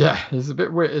 Yeah, he's a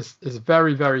bit weird. It's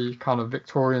very, very kind of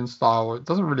Victorian style. It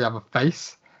doesn't really have a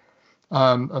face.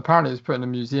 Apparently, it's put in a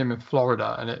museum in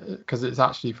Florida, and because it's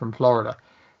actually from Florida,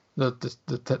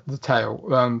 the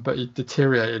tail. But it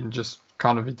deteriorated and just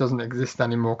kind of it doesn't exist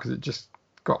anymore because it just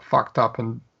got fucked up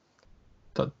and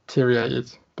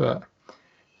deteriorated. But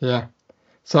yeah,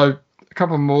 so a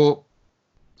couple more.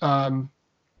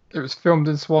 It was filmed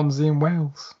in Swansea in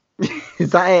Wales. Is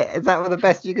that it? Is that the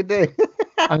best you could do?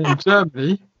 And in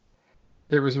Germany,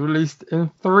 it was released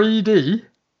in 3D.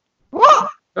 What?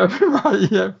 Right,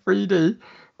 yeah, 3D.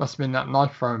 Must have been that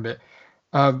knife throwing bit.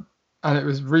 And it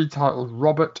was retitled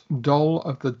Robert Doll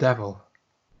of the Devil.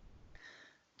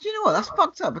 Do you know what? That's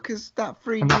fucked up because that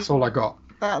 3D. And that's all I got.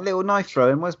 That little knife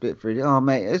throwing was a bit 3D. Oh,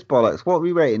 mate, it's bollocks. What are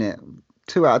we rating it?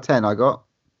 2 out of 10 I got.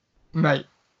 Mate.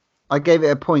 I gave it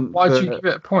a point. Why did you give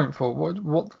it a point for? What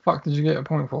the fuck did you get a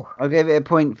point for? I gave it a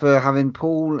point for having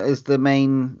Paul as the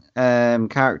main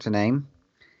character name,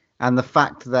 and the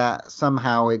fact that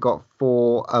somehow it got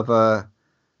 4 other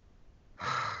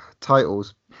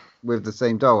titles with the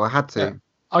same doll. I had to. Yeah.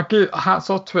 I give hats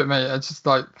off to it, mate. It's just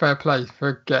like fair play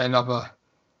for getting other.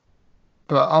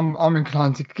 But I'm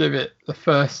inclined to give it the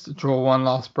first draw one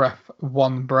last breath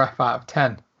 1 breath out of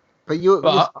 10.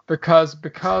 But because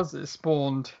it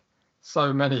spawned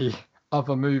so many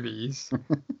other movies,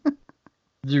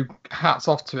 hats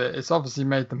off to it. It's obviously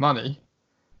made the money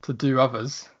to do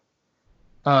others.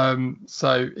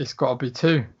 So it's got to be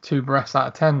 2 breaths out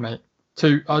of 10, mate.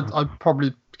 2. I'd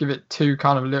probably give it 2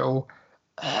 kind of little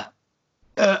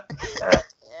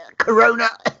Corona.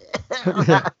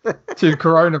 2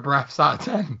 Corona breaths out of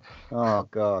 10. Oh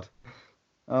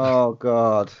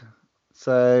God.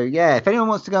 So yeah, if anyone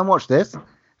wants to go and watch this,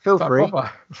 feel free.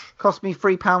 Cost me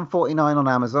 £3.49 on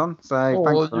Amazon. So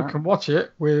or you can watch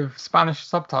it with Spanish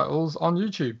subtitles on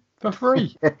YouTube for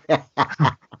free,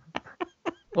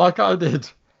 like I did.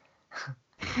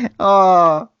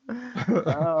 I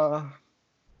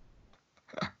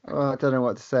don't know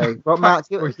what to say. But Matt,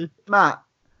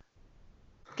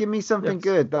 give me something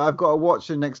good that I've got to watch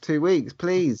in the next 2 weeks,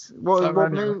 please. What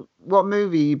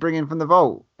movie are you bringing from the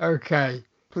vault? Okay,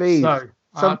 please. So,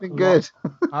 something good.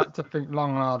 I had to think long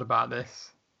and hard about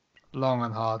this. Long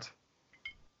and hard.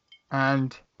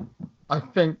 And I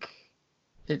think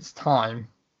it's time.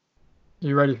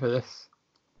 You ready for this?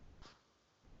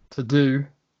 To do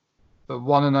the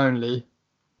one and only.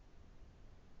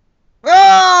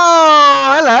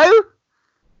 Oh,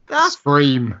 hello.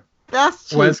 Scream. That's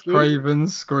cheeky. Wes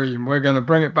Craven's Scream. We're going to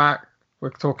bring it back. We're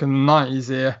talking 90s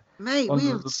here. Mate, one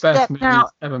of the best movies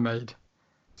ever made.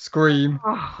 Scream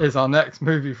is our next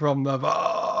movie from the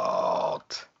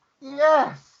vault.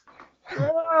 Yes.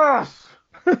 Yes.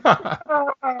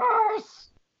 Yes.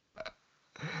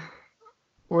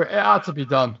 Well, it had to be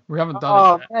done. We haven't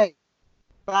done it yet. Mate,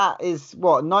 that is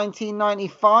what,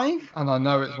 1995? And I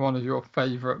know it's one of your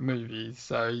favourite movies,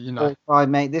 so you know. Oh,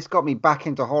 mate, this got me back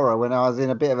into horror when I was in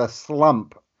a bit of a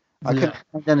slump.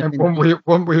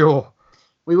 Weren't we all?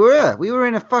 We were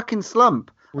in a fucking slump.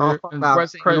 And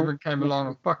Wes Craven came along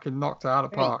and fucking knocked it out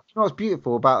of the park. You know what's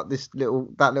beautiful about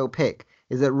that little pic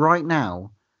is that right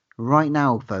now,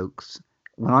 folks,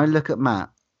 when I look at Matt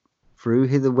through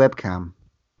the webcam,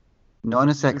 not in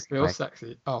a sexy way,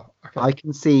 sexy. Oh, okay. I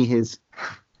can see his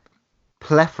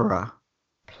plethora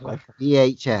of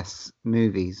VHS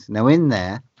movies. Now, in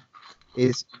there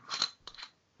is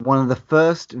one of the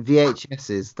first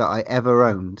VHSs that I ever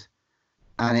owned,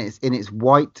 and it's in its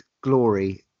white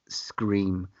glory,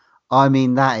 Scream. I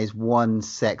mean, that is one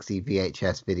sexy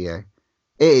VHS video.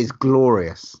 It is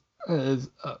glorious. It is.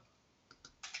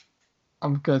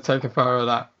 I'm going to take a photo of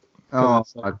that. Oh,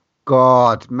 my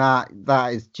God, Matt,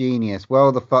 that is genius.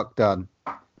 Well, the fuck done.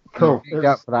 Cool. Picked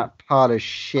up for that pile of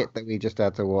shit that we just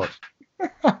had to watch.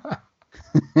 I'm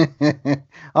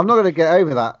not going to get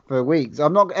over that for weeks.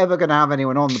 I'm not ever going to have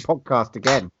anyone on the podcast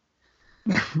again.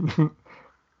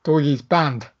 Doggy's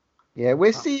banned. Yeah,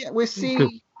 we'll see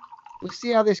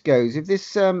how this goes. If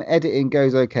this editing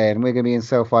goes okay, and we're going to be in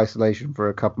self-isolation for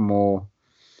a couple more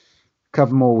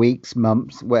weeks,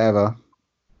 months, whatever,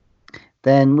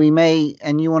 then we may,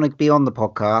 and you want to be on the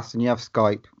podcast and you have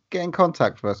Skype, get in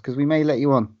contact with us because we may let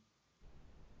you on.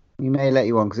 We may let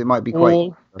you on because it might be quite.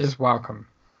 All is welcome.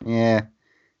 Yeah.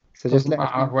 So just let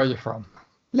us know where you're from.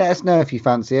 Let us know if you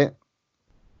fancy it.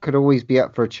 Could always be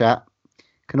up for a chat.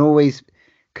 Can always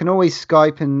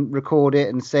Skype and record it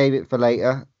and save it for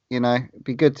later. You know, it'd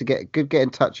be good to get in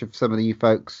touch with some of you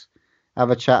folks. Have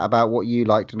a chat about what you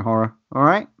liked in horror. All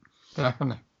right?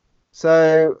 Definitely.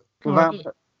 So without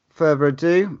further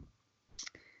ado,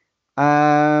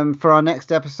 for our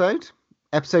next episode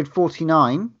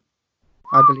 49,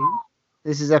 I believe.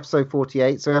 This is episode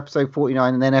 48, so episode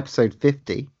 49 and then episode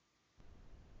 50.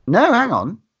 No, hang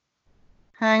on.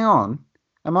 Am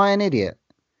I an idiot?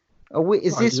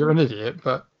 You're an idiot,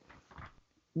 but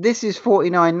this is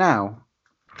 49 now,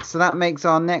 so that makes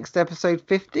our next episode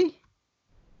 50.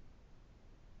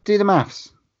 Do the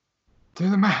maths.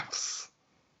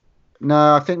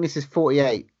 No, I think this is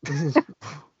 48.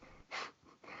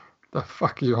 The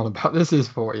fuck are you on about? This is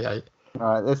 48. All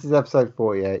right, this is episode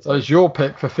 48. So it's your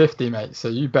pick for 50, mate. So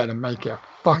you better make it a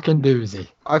fucking doozy.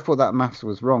 I thought that maths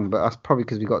was wrong, but that's probably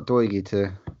because we got Doigy to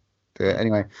do it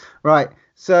anyway. Right.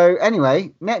 So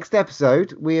anyway, next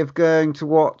episode we are going to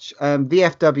watch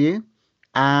VFW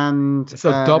and it's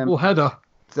a double header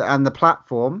and the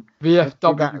platform.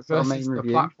 VFW versus the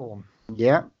platform.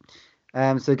 Yeah.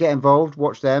 So get involved,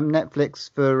 watch them. Netflix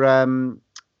for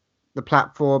the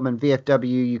platform, and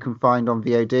VFW you can find on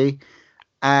VOD.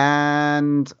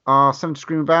 And our Something to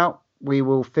Scream About, we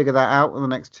will figure that out in the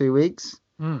next 2 weeks.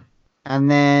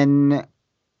 And then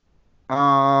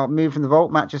Move from the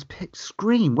Vault, Matt just picked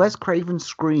Scream. Wes Craven's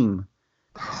Scream.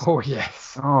 Oh,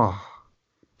 yes. Oh.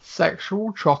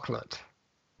 Sexual Chocolate.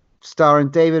 Starring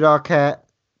David Arquette,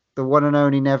 the one and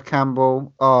only Neve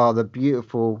Campbell. Oh, the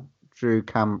beautiful Drew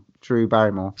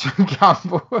Barrymore.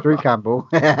 Drew Campbell.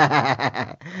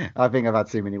 I think I've had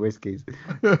too many whiskies.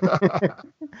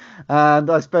 And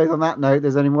I suppose on that note,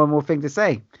 there's only one more thing to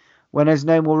say. When there's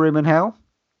no more room in hell,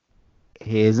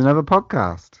 here's another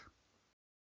podcast.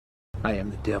 I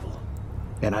am the devil,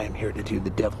 and I am here to do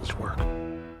the devil's work.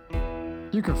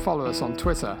 You can follow us on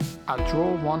Twitter at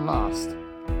DrawOneLast,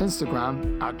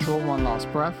 Instagram at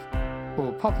DrawOneLastBreath,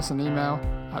 or pop us an email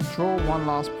at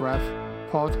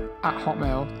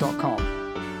DrawOneLastBreathPod@hotmail.com.